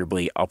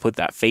comfortably. I'll put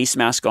that face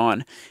mask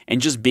on, and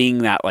just being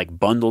that like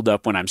bundled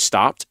up when I'm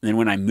stopped. And then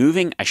when I'm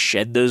moving, I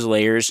shed those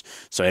layers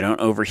so I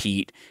don't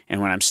overheat. And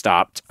when I'm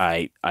stopped,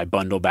 I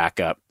bundle back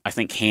up. I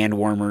think hand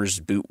warmers,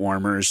 boot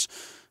warmers,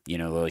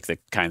 like the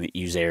kind that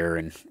use air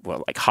and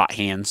like hot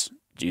hands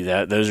do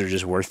that. Those are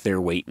just worth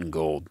their weight in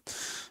gold.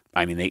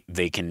 I mean,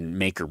 they can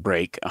make or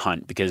break a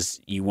hunt, because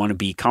you want to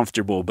be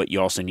comfortable, but you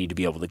also need to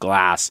be able to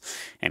glass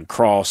and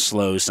crawl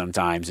slow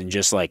sometimes, and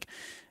just like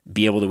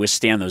be able to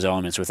withstand those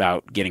elements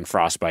without getting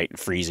frostbite and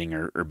freezing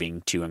or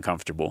being too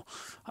uncomfortable.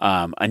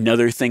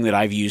 Another thing that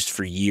I've used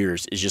for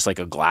years is just like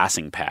a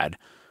glassing pad.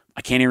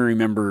 I can't even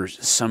remember,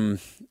 some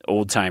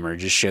old timer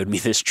just showed me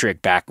this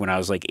trick back when I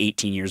was like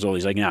 18 years old.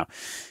 He's like, no,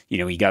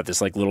 you got this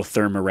like little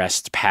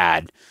Thermarest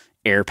pad,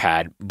 air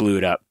pad, blew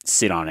it up,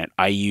 sit on it.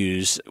 I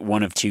use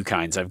one of two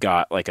kinds. I've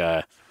got like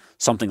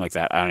something like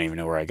that. I don't even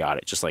know where I got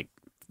it. Just like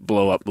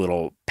blow up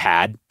little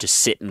pad to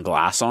sit and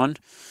glass on.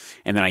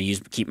 And then I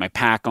keep my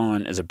pack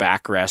on as a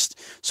backrest.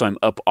 So I'm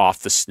up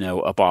off the snow,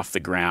 up off the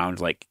ground,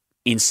 like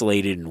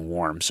insulated and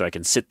warm. So I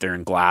can sit there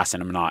and glass,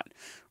 and I'm not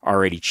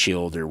already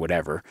chilled or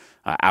whatever.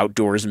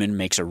 Outdoorsman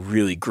makes a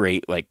really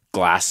great like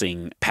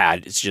glassing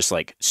pad. It's just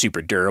like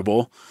super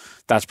durable.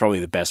 That's probably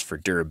the best for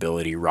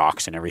durability,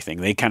 rocks and everything.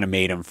 They kind of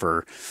made them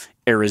for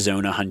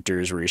Arizona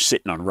hunters where you're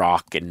sitting on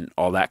rock and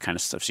all that kind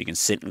of stuff, so you can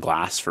sit in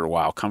glass for a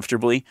while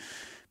comfortably.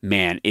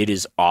 Man, it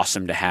is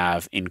awesome to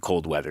have in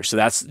cold weather. So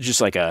that's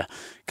just like a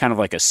kind of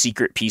like a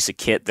secret piece of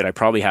kit that I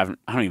probably haven't,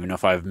 I don't even know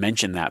if I've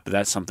mentioned that, but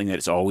that's something that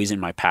is always in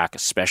my pack,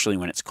 especially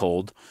when it's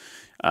cold,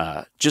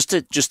 just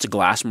to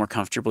glass more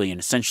comfortably and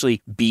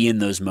essentially be in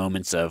those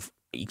moments of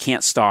you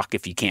can't stalk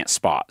if you can't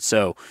spot.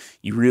 So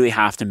you really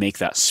have to make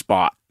that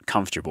spot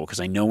comfortable,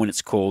 because I know when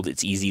it's cold,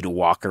 it's easy to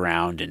walk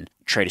around and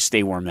try to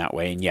stay warm that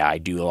way. And yeah, I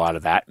do a lot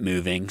of that,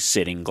 moving,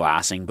 sitting,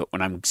 glassing. But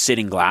when I'm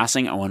sitting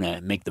glassing, I want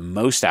to make the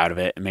most out of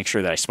it and make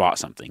sure that I spot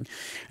something.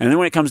 And then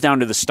when it comes down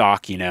to the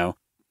stock,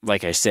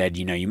 like I said,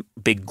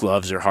 big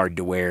gloves are hard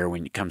to wear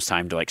when it comes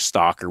time to like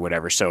stalk or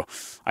whatever. So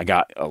I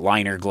got a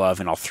liner glove,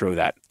 and I'll throw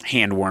that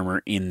hand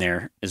warmer in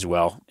there as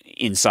well,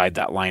 inside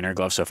that liner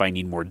glove. So if I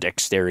need more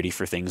dexterity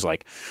for things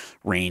like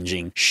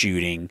ranging,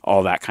 shooting,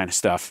 all that kind of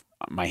stuff,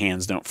 my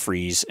hands don't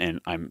freeze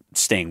and I'm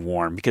staying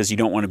warm, because you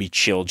don't want to be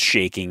chilled,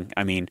 shaking.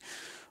 I mean,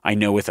 I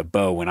know with a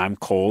bow, when I'm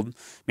cold,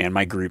 man,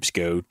 my groups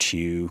go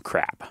to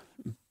crap.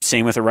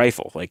 Same with a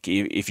rifle. Like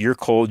if you're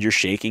cold, you're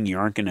shaking, you're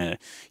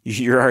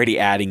already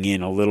adding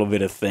in a little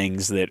bit of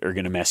things that are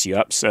going to mess you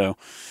up. So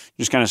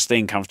just kind of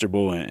staying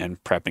comfortable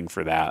and prepping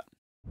for that.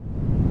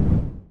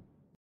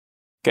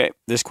 Okay,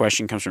 this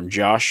question comes from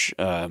Josh.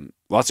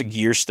 Lots of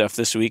gear stuff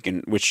this week,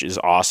 and which is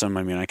awesome.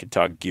 I mean, I could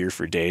talk gear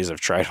for days.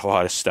 I've tried a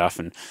lot of stuff,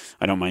 and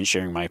I don't mind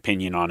sharing my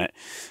opinion on it.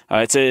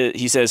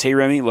 He says, "Hey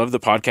Remy, love the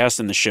podcast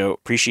and the show.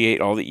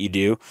 Appreciate all that you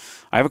do.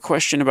 I have a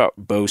question about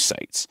bow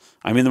sights.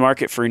 I'm in the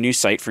market for a new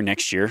sight for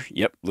next year.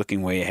 Yep,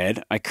 looking way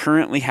ahead. I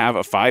currently have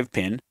a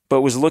 5-pin,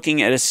 but was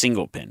looking at a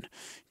single pin.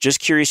 Just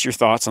curious your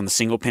thoughts on the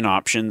single pin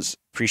options.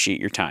 Appreciate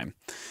your time."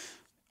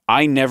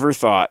 I never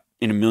thought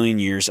in a million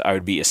years I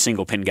would be a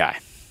single pin guy.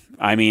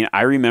 I mean,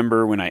 I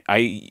remember when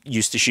I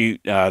used to shoot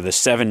the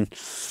 7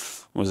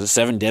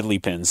 deadly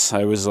pins.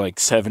 I was like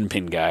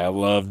 7-pin guy. I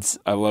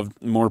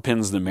loved more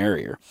pins the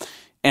merrier.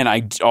 And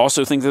I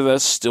also think that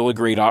that's still a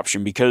great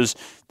option because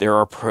there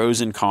are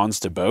pros and cons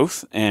to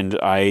both. And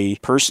I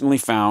personally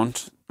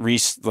found, I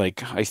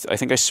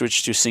think I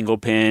switched to single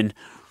pin,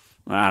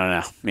 I don't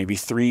know, maybe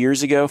 3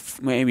 years ago,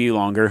 maybe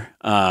longer.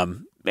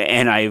 And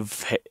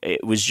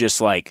it was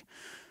just like,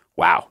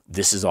 wow,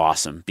 this is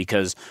awesome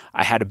because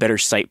I had a better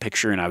sight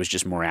picture and I was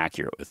just more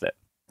accurate with it,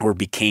 or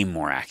became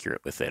more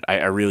accurate with it.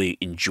 I really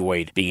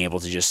enjoyed being able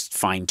to just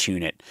fine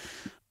tune it.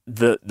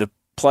 The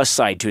plus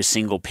side to a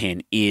single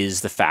pin is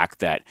the fact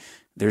that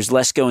there's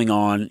less going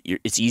on.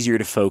 It's easier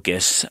to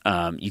focus.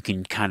 You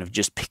can kind of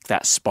just pick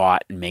that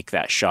spot and make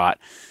that shot.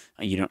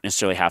 You don't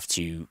necessarily have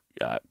to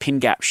pin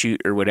gap shoot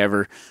or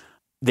whatever.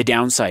 The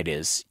downside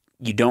is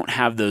you don't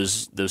have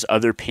those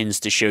other pins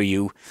to show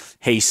you,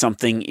 hey,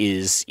 something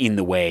is in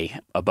the way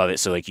above it.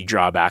 So like you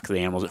draw back the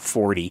animals at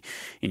 40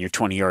 and your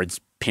 20 yards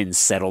pin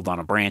settled on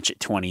a branch at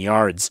 20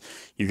 yards,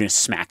 you're going to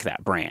smack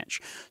that branch.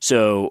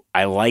 So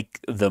I like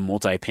the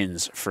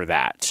multi-pins for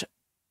that.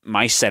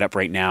 My setup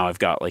right now, I've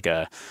got like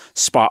a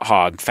Spot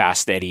Hog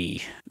Fast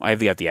Eddy. I've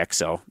got the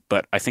XL,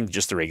 but I think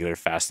just the regular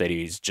Fast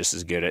Eddy is just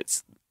as good.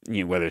 It's,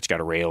 whether it's got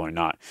a rail or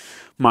not.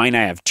 Mine,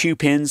 I have 2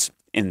 pins.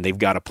 And they've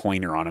got a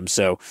pointer on them.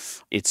 So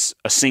it's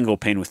a single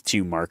pin with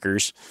 2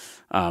 markers.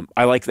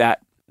 I like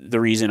that.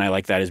 The reason I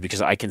like that is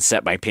because I can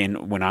set my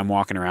pin when I'm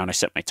walking around. I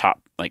set my top,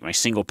 like my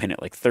single pin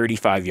at like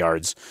 35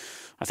 yards.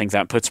 I think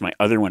that puts my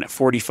other one at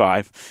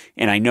 45.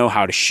 And I know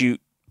how to shoot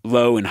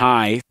low and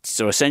high.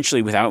 So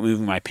essentially without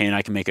moving my pin,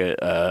 I can make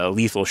a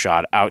lethal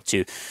shot out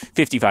to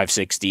 55,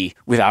 60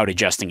 without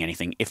adjusting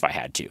anything if I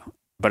had to.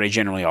 But I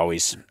generally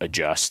always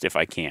adjust if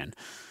I can.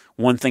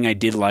 One thing I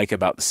did like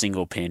about the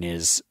single pin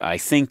is I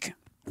think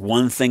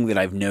one thing that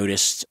I've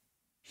noticed,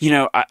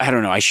 I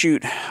don't know. I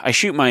shoot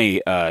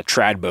my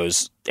trad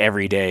bows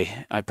every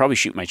day. I probably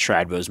shoot my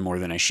trad bows more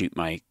than I shoot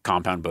my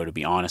compound bow, to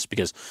be honest,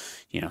 because,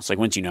 it's like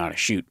once you know how to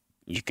shoot,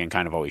 you can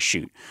kind of always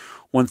shoot.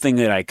 One thing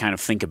that I kind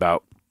of think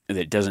about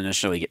that doesn't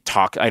necessarily get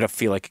talked, I don't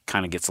feel like it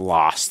kind of gets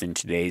lost in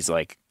today's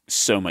like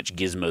so much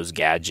gizmos,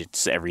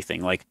 gadgets,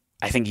 everything. Like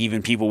I think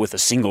even people with a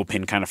single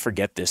pin kind of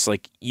forget this.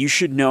 Like you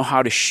should know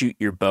how to shoot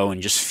your bow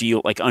and just feel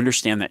like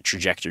understand that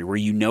trajectory where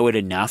you know it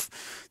enough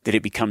that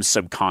it becomes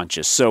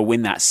subconscious. So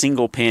when that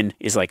single pin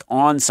is like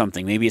on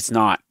something, maybe it's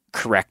not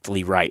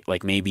correctly right.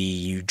 Like maybe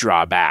you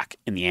draw back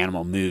and the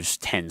animal moves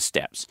 10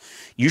 steps.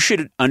 You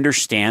should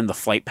understand the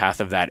flight path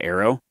of that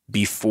arrow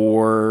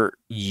before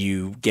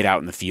you get out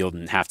in the field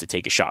and have to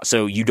take a shot.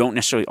 So you don't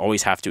necessarily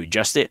always have to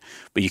adjust it,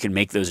 but you can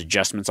make those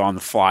adjustments on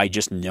the fly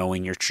just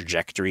knowing your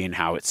trajectory and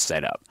how it's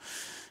set up.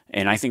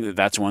 And I think that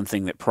that's one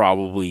thing that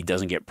probably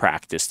doesn't get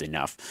practiced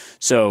enough.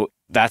 So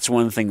that's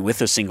one thing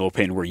with a single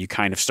pin where you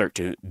kind of start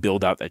to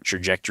build out that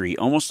trajectory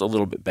almost a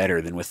little bit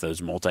better than with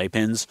those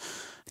multi-pins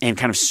and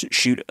kind of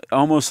shoot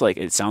almost like,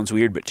 it sounds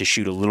weird, but to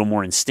shoot a little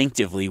more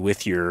instinctively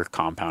with your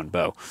compound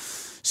bow.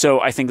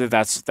 So I think that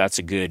that's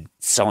a good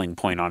selling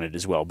point on it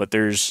as well. But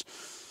there's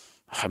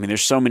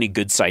so many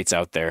good sights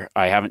out there.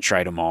 I haven't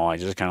tried them all. I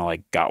just kind of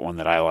like got one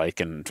that I like,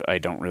 and I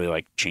don't really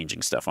like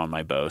changing stuff on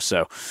my bow.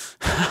 So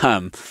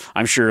I'm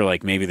sure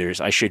like maybe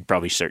I should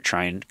probably start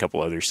trying a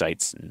couple other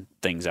sights and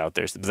things out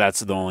there. So that's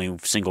the only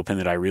single pin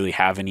that I really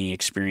have any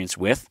experience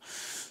with.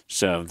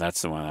 So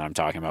that's the one that I'm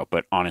talking about.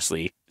 But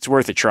honestly, it's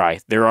worth a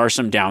try. There are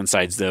some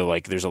downsides though.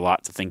 Like there's a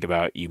lot to think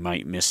about. You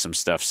might miss some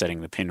stuff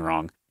setting the pin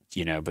wrong,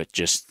 but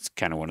just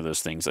kind of one of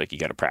those things like you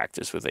got to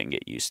practice with it and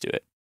get used to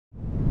it.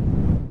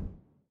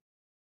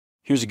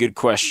 Here's a good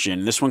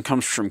question. This one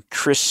comes from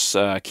Chris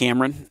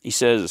Cameron. He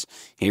says,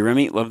 "Hey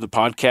Remy, love the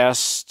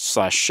podcast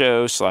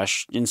 /show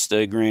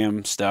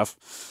 /Instagram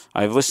stuff.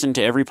 I've listened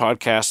to every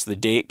podcast the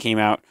day it came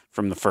out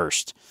from the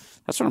first."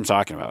 That's what I'm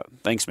talking about.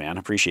 Thanks, man. I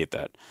appreciate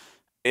that.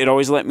 It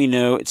always let me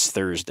know it's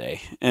Thursday.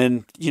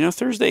 And,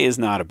 Thursday is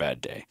not a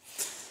bad day.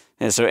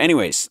 And so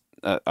anyways,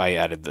 I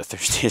added the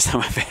Thursday is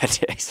not my bad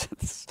day.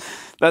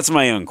 That's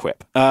my own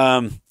quip.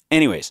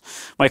 Anyways,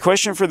 my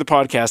question for the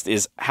podcast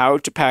is how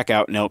to pack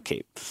out an elk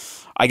cape.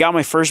 I got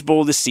my first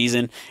bull this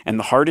season, and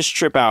the hardest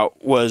trip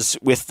out was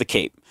with the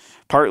cape.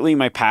 Partly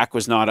my pack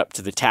was not up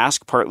to the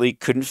task, partly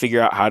couldn't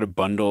figure out how to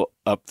bundle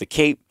up the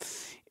cape.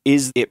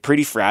 Is it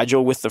pretty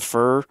fragile with the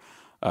fur?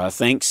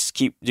 Thanks,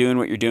 keep doing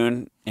what you're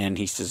doing. And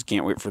he says,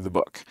 can't wait for the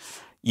book.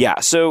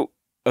 Yeah, so,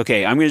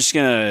 okay, I'm just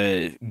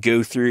going to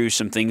go through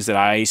some things that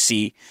I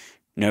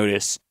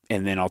notice,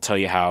 and then I'll tell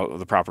you how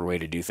the proper way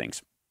to do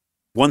things.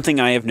 One thing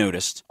I have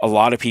noticed a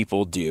lot of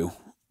people do,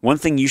 one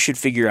thing you should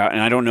figure out,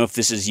 and I don't know if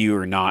this is you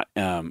or not,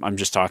 I'm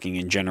just talking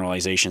in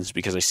generalizations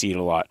because I see it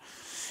a lot.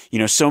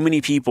 So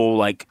many people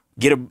like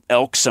get a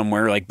elk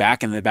somewhere like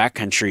back in the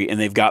backcountry and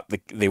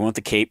they want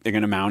the cape, they're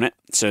going to mount it.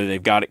 So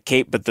they've got it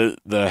caped, but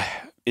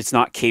it's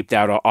not caped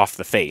out off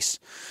the face.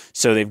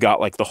 So they've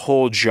got like the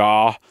whole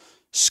jaw,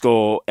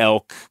 skull,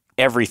 elk,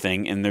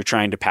 everything, and they're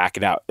trying to pack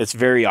it out. It's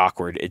very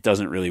awkward. It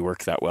doesn't really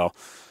work that well.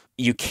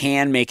 You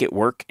can make it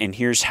work, and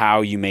here's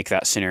how you make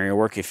that scenario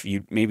work. If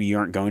maybe you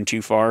aren't going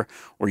too far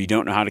or you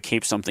don't know how to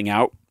cape something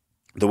out,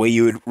 the way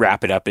you would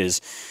wrap it up is,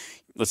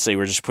 let's say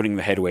we're just putting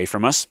the head away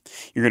from us.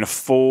 You're going to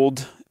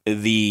fold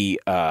the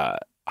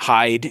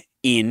hide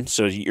in,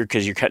 so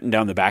because you're cutting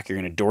down the back, you're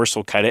going to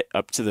dorsal cut it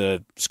up to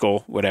the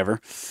skull, whatever.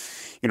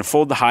 You're going to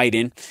fold the hide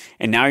in,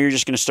 and now you're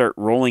just going to start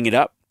rolling it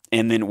up.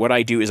 And then what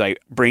I do is I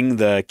bring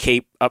the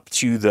cape up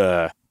to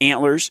the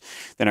antlers,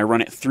 then I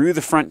run it through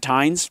the front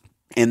tines,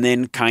 and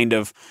then kind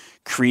of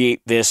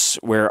create this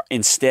where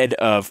instead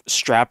of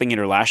strapping it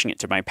or lashing it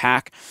to my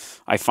pack,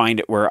 I find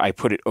it where I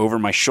put it over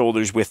my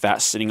shoulders with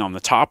that sitting on the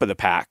top of the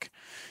pack.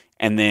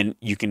 And then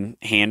you can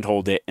hand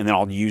hold it, and then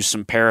I'll use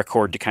some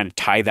paracord to kind of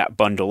tie that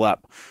bundle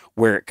up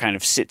where it kind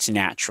of sits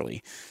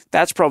naturally.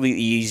 That's probably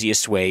the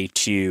easiest way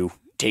to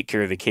take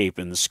care of the cape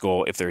and the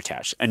skull if they're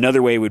attached.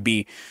 Another way would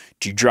be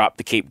to drop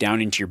the cape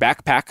down into your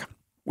backpack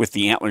with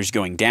the antlers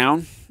going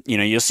down.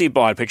 You'll see a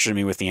lot of pictures of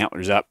me with the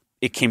antlers up.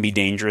 It can be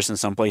dangerous in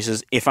some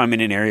places. If I'm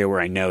in an area where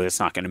I know it's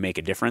not going to make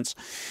a difference,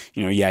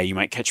 you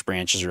might catch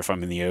branches, or if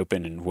I'm in the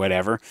open and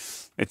whatever,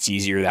 it's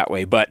easier that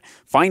way. But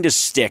find a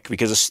stick,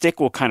 because a stick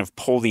will kind of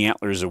pull the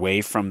antlers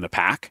away from the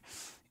pack.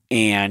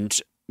 And,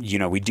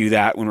 we do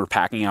that when we're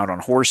packing out on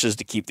horses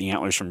to keep the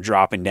antlers from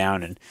dropping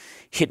down and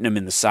hitting them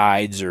in the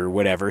sides or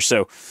whatever.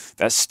 So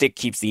that stick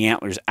keeps the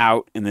antlers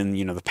out, and then,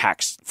 the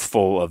pack's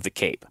full of the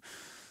cape.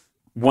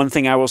 One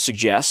thing I will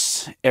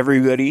suggest,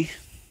 everybody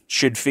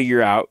should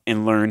figure out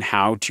and learn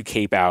how to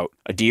cape out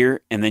a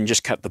deer and then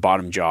just cut the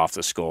bottom jaw off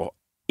the skull.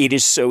 It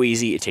is so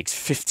easy. It takes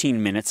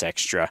 15 minutes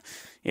extra.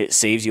 It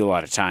saves you a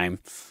lot of time.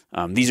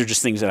 These are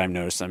just things that I've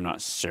noticed. I'm not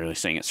necessarily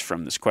saying it's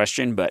from this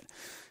question, but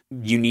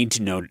you need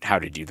to know how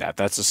to do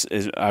that.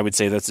 I would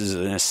say that's as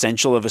an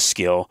essential of a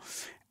skill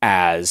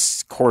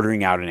as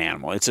quartering out an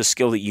animal. It's a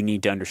skill that you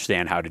need to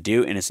understand how to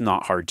do, and it's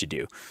not hard to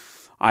do.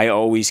 I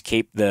always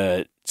cape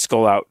the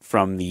skull out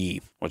from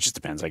it just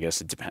depends, I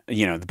guess. It depends.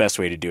 The best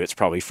way to do it's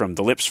probably from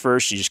the lips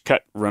first. You just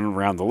run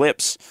around the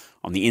lips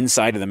on the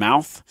inside of the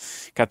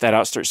mouth, cut that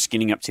out, start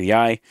skinning up to the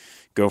eye,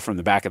 go from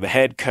the back of the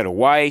head, cut a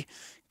Y,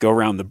 go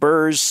around the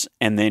burrs,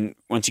 and then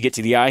once you get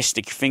to the eye,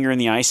 stick your finger in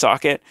the eye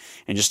socket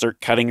and just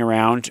start cutting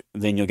around.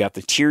 Then you'll got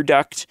the tear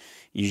duct.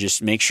 You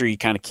just make sure you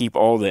kind of keep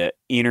all the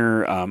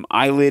inner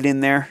eyelid in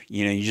there.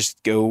 You just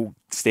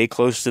stay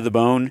close to the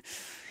bone,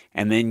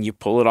 and then you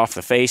pull it off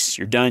the face.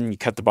 You're done. You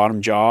cut the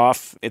bottom jaw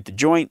off at the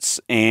joints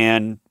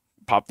and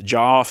pop the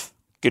jaw off.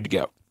 Good to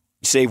go.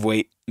 You save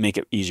weight, make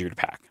it easier to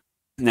pack.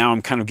 Now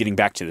I'm kind of getting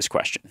back to this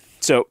question.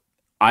 So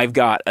I've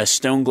got a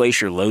Stone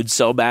Glacier load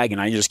cell bag, and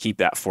I just keep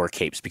that for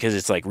capes because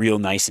it's like real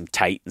nice and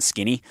tight and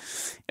skinny.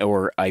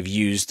 Or I've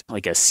used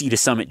like a Sea to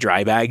Summit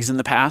dry bags in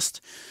the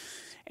past.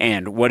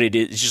 And what it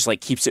is just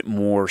like keeps it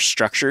more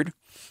structured.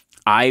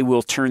 I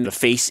will turn the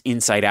face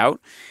inside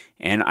out,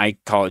 and I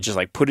call it just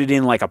like put it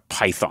in like a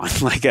python,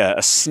 like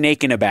a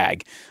snake in a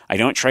bag. I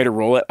don't try to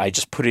roll it. I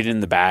just put it in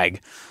the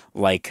bag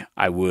like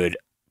I would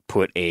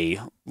put a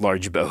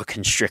large boa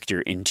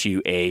constrictor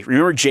into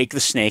remember Jake the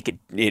Snake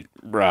at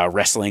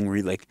wrestling, where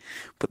you like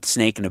put the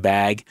snake in a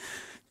bag?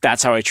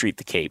 That's how I treat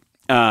the cape.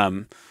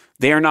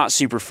 They are not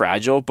super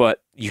fragile,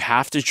 but you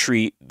have to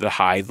treat the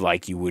hide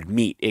like you would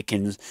meat. It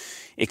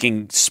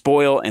can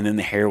spoil, and then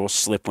the hair will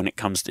slip when it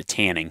comes to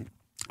tanning.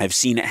 I've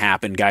seen it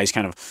happen. Guys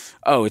kind of,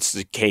 it's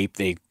the cape.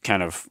 They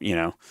kind of,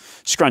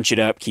 scrunch it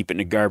up, keep it in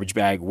a garbage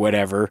bag,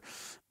 whatever,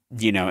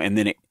 and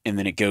then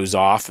it goes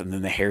off, and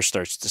then the hair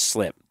starts to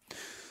slip.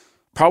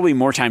 Probably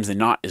more times than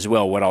not as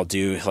well, what I'll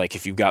do, like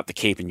if you've got the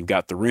cape and you've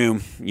got the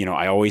room,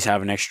 I always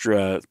have an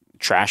extra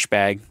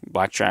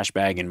black trash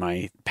bag in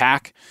my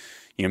pack.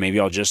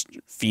 Maybe I'll just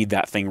feed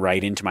that thing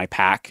right into my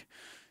pack,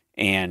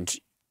 and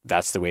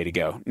that's the way to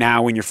go.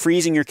 Now, when you're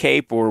freezing your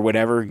cape or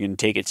whatever, you can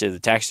take it to the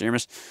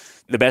taxidermist.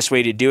 The best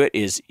way to do it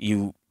is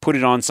you put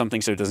it on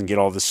something so it doesn't get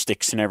all the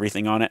sticks and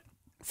everything on it.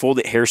 Fold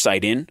it hair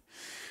side in.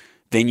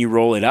 Then you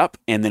roll it up,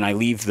 and then I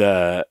leave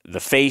the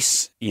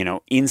face,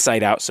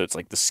 inside out, so it's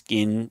like the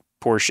skin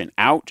portion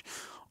out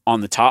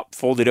on the top,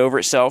 fold it over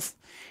itself,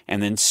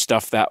 and then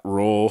stuff that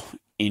roll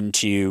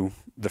into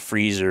the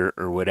freezer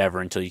or whatever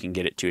until you can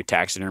get it to a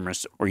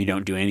taxidermist, or you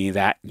don't do any of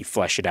that. You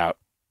flesh it out,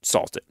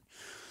 salt it.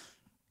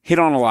 Hit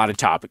on a lot of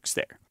topics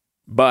there.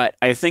 But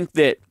I think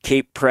that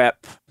cape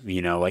prep,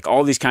 like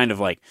all these kind of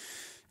like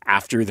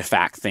after the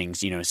fact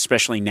things,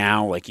 especially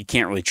now, like you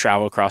can't really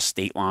travel across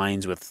state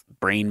lines with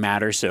brain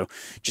matter. So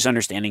just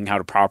understanding how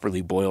to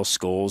properly boil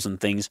skulls and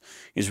things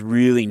is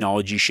really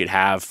knowledge you should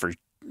have for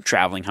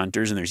traveling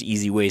hunters. And there's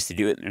easy ways to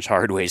do it, and there's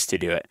hard ways to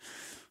do it.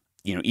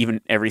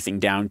 even everything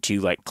down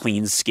to like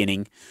clean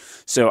skinning.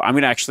 So I'm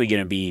actually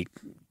going to be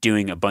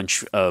doing a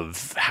bunch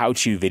of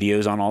how-to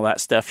videos on all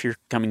that stuff here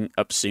coming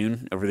up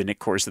soon over the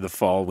course of the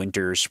fall,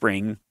 winter,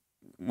 spring.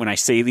 When I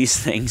say these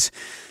things,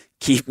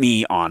 keep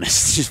me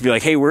honest. Just be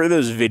like, hey, where are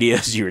those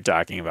videos you were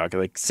talking about?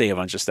 Like say a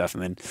bunch of stuff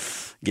and then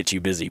get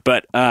too busy.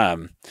 But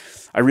I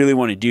really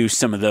want to do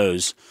some of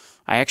those.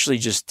 I actually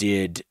just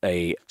did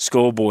a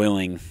skull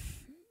boiling.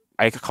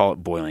 I could call it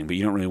boiling, but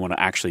you don't really want to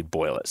actually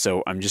boil it.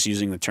 So I'm just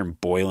using the term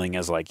boiling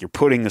as like you're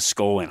putting the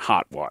skull in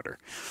hot water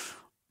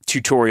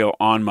tutorial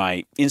on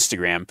my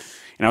Instagram.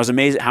 And I was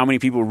amazed at how many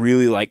people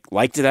really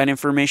liked that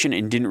information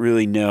and didn't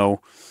really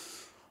know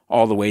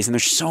all the ways. And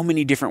there's so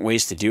many different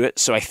ways to do it.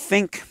 So I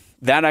think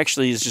that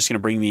actually is just going to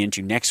bring me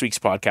into next week's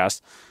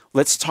podcast.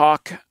 Let's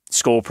talk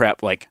skull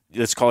prep, like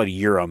let's call it a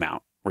Euro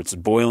mount, where it's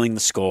boiling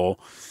the skull,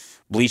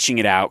 bleaching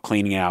it out,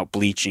 cleaning it out,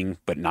 bleaching,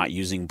 but not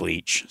using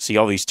bleach. See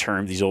all these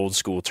terms, these old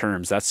school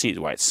terms. That's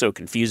why it's so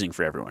confusing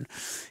for everyone.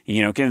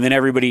 And then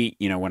everybody,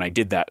 when I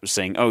did that, was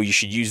saying, oh, you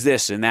should use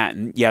this and that.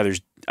 And yeah,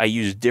 I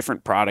use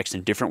different products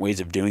and different ways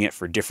of doing it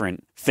for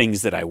different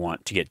things that I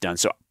want to get done.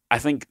 So I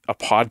think a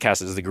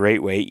podcast is the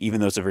great way,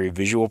 even though it's a very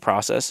visual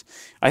process.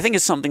 I think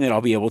it's something that I'll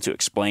be able to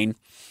explain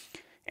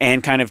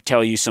and kind of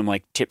tell you some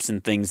like tips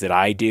and things that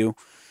I do.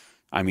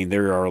 I mean,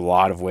 there are a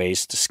lot of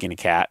ways to skin a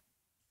cat.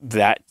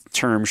 That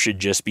term should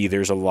just be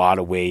there's a lot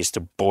of ways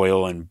to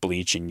boil and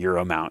bleach and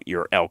Euro mount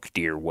your elk,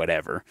 deer,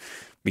 whatever.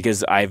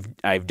 Because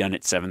I've done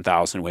it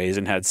 7,000 ways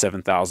and had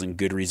 7,000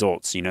 good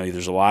results.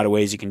 There's a lot of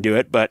ways you can do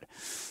it, but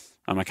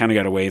I kind of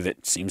got a way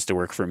that seems to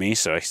work for me,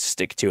 so I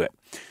stick to it.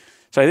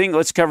 So I think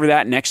let's cover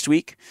that next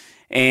week.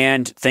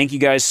 And thank you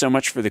guys so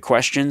much for the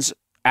questions.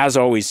 As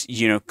always,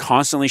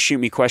 constantly shoot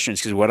me questions,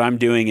 because what I'm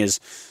doing is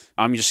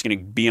I'm just going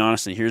to be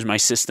honest, and here's my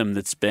system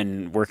that's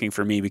been working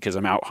for me because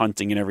I'm out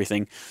hunting and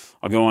everything.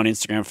 I'll go on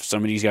Instagram if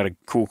somebody's got a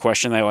cool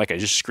question that I like. I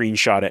just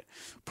screenshot it,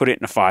 put it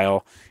in a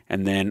file,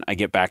 and then I try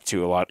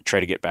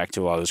to get back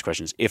to a lot of those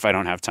questions if I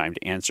don't have time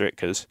to answer it,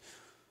 because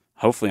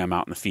hopefully I'm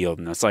out in the field.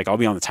 And it's like I'll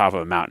be on the top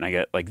of a mountain. I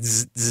get like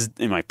zzz, zzz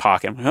in my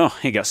pocket. I'm like, oh,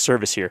 I got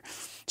service here.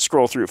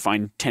 Scroll through,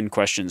 find 10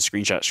 questions,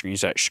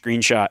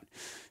 screenshot,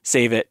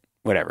 save it,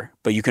 whatever.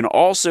 But you can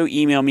also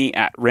email me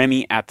at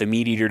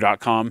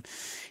remy@themeateater.com.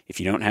 If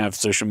you don't have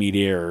social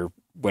media or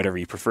whatever,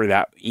 you prefer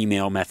that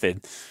email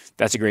method,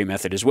 that's a great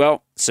method as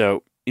well.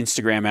 So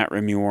Instagram at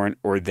Remy Warren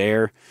or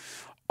there.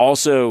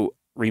 Also,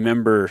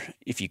 remember,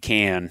 if you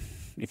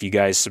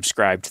guys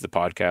subscribe to the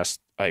podcast,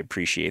 I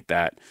appreciate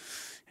that.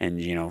 And,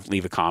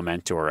 leave a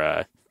comment or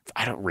I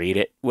don't rate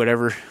it,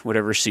 whatever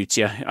suits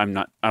you.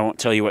 I won't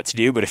tell you what to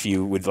do, but if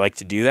you would like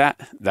to do that,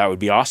 that would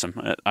be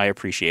awesome. I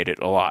appreciate it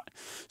a lot.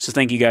 So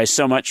thank you guys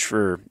so much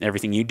for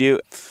everything you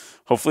do.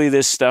 Hopefully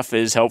this stuff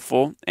is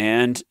helpful,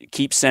 and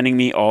keep sending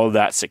me all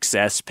that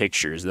success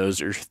pictures.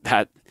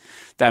 That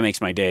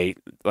makes my day.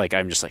 Like,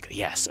 I'm just like,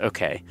 yes,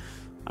 okay.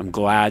 I'm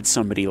glad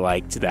somebody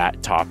liked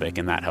that topic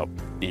and that helped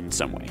in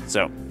some way.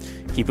 So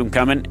keep them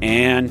coming,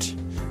 and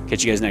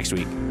catch you guys next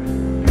week.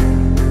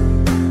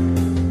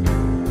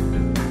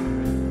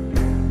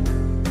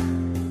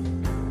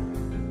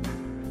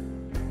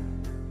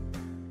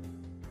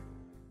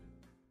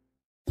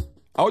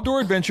 Outdoor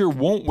adventure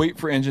won't wait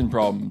for engine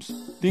problems.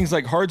 Things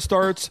like hard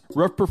starts,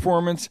 rough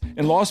performance,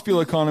 and lost fuel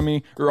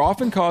economy are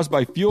often caused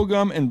by fuel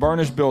gum and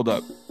varnish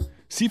buildup.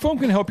 Seafoam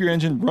can help your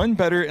engine run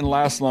better and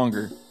last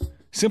longer.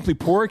 Simply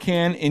pour a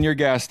can in your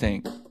gas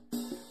tank.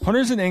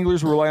 Hunters and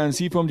anglers rely on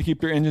Seafoam to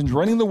keep their engines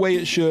running the way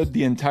it should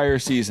the entire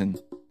season.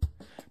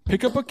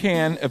 Pick up a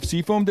can of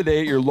Seafoam today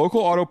at your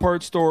local auto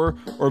parts store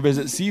or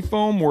visit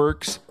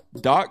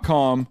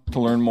seafoamworks.com to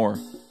learn more.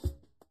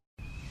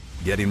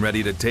 Getting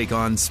ready to take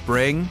on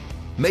spring?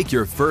 Make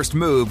your first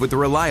move with the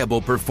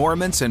reliable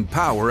performance and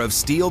power of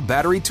Steel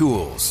battery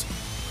tools.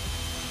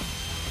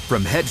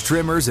 From hedge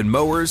trimmers and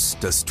mowers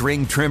to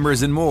string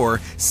trimmers and more,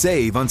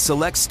 save on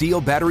select Steel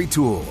battery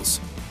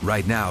tools.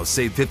 Right now,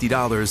 save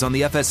 $50 on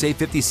the FSA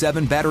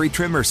 57 battery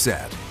trimmer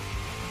set.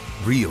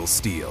 Real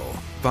Steel.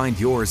 Find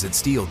yours at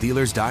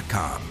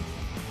steeldealers.com.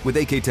 With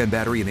AK-10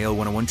 battery and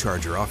AL101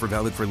 charger, offer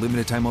valid for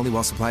limited time only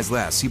while supplies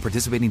last. See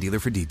participating dealer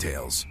for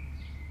details.